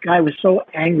 Yeah. This guy was so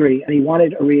angry and he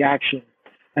wanted a reaction.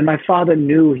 And my father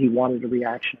knew he wanted a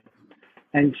reaction.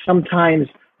 And sometimes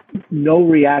no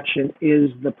reaction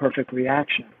is the perfect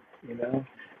reaction,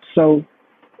 So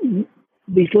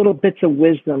these little bits of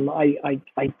wisdom I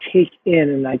take in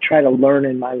and I try to learn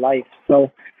in my life.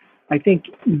 So I think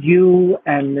you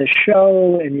and the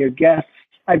show and your guests,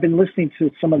 I've been listening to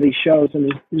some of these shows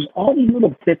and there's all these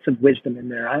little bits of wisdom in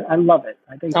there. I love it.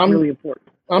 I think it's really important.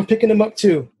 I'm picking them up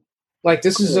too. Like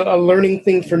this is a learning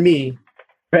thing for me.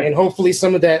 Right. And hopefully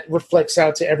some of that reflects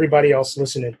out to everybody else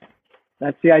listening.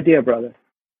 That's the idea, brother.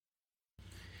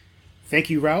 Thank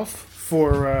you, Ralph,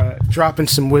 for dropping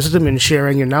some wisdom and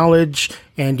sharing your knowledge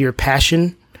and your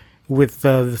passion with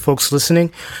the folks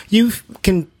listening. You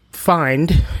can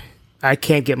find, I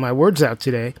can't get my words out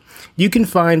today, you can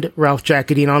find Ralph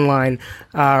Jacadine online.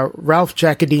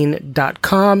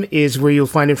 RalphJacadine.com is where you'll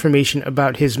find information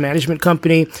about his management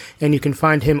company, and you can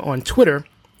find him on Twitter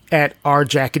at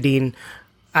rjacadine.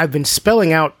 I've been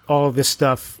spelling out all of this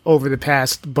stuff over the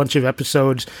past bunch of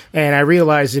episodes, and I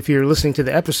realize if you're listening to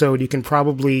the episode, you can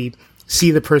probably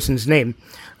see the person's name.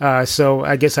 So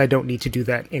I guess I don't need to do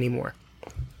that anymore.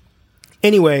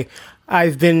 Anyway,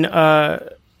 I've been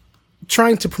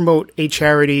trying to promote a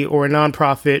charity or a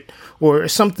nonprofit or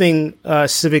something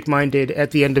civic-minded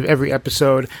at the end of every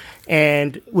episode.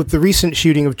 And with the recent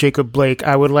shooting of Jacob Blake,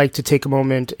 I would like to take a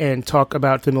moment and talk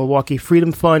about the Milwaukee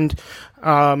Freedom Fund.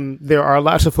 There are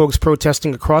lots of folks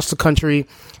protesting across the country,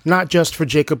 not just for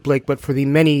Jacob Blake, but for the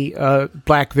many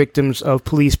black victims of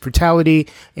police brutality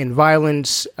and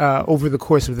violence over the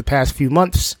course of the past few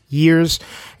months, years.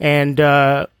 And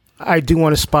I do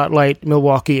want to spotlight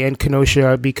Milwaukee and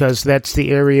Kenosha because that's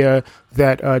the area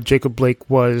that Jacob Blake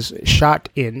was shot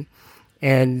in.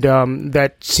 And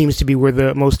that seems to be where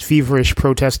the most feverish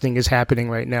protesting is happening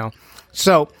right now.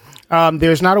 So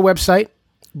there's not a website,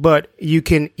 but you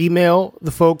can email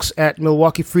the folks at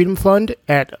Milwaukee Freedom Fund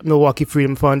at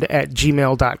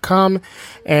milwaukeefreedomfund@gmail.com.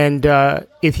 And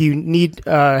if you need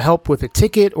help with a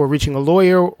ticket or reaching a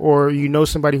lawyer, or you know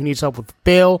somebody who needs help with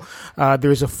bail,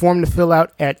 there's a form to fill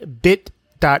out at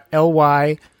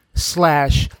bit.ly/Milwaukee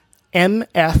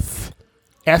MFF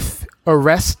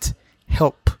arrest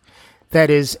help. That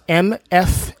is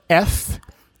MFF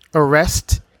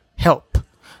arrest help.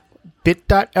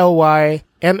 bit.ly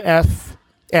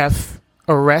MFF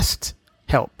arrest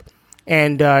help.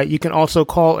 And you can also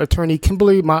call attorney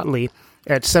Kimberly Motley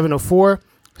at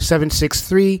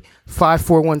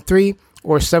 704-763-5413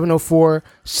 or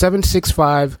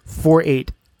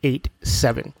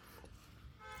 704-765-4887.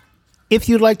 If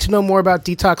you'd like to know more about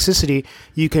detoxicity,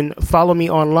 you can follow me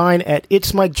online at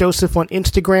It's Mike Joseph on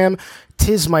Instagram,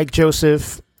 Tis Mike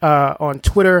Joseph on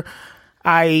Twitter.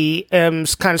 I am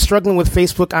kind of struggling with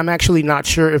Facebook. I'm actually not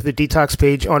sure if the detox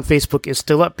page on Facebook is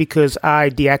still up because I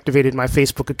deactivated my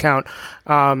Facebook account.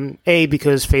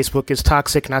 Because Facebook is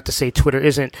toxic, not to say Twitter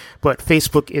isn't, but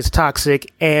Facebook is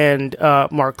toxic, and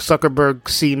Mark Zuckerberg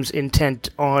seems intent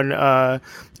on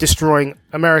destroying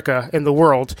America and the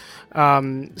world.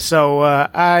 So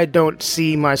I don't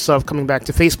see myself coming back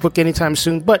to Facebook anytime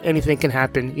soon, but anything can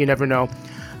happen. You never know.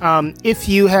 If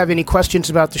you have any questions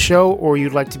about the show, or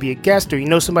you'd like to be a guest, or you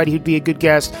know somebody who'd be a good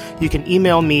guest, you can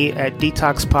email me at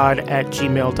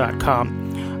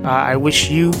detoxpod@gmail.com. I wish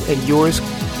you and yours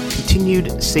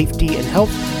continued safety and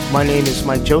health. My name is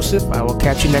Mike Joseph. I will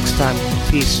catch you next time.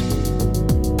 Peace.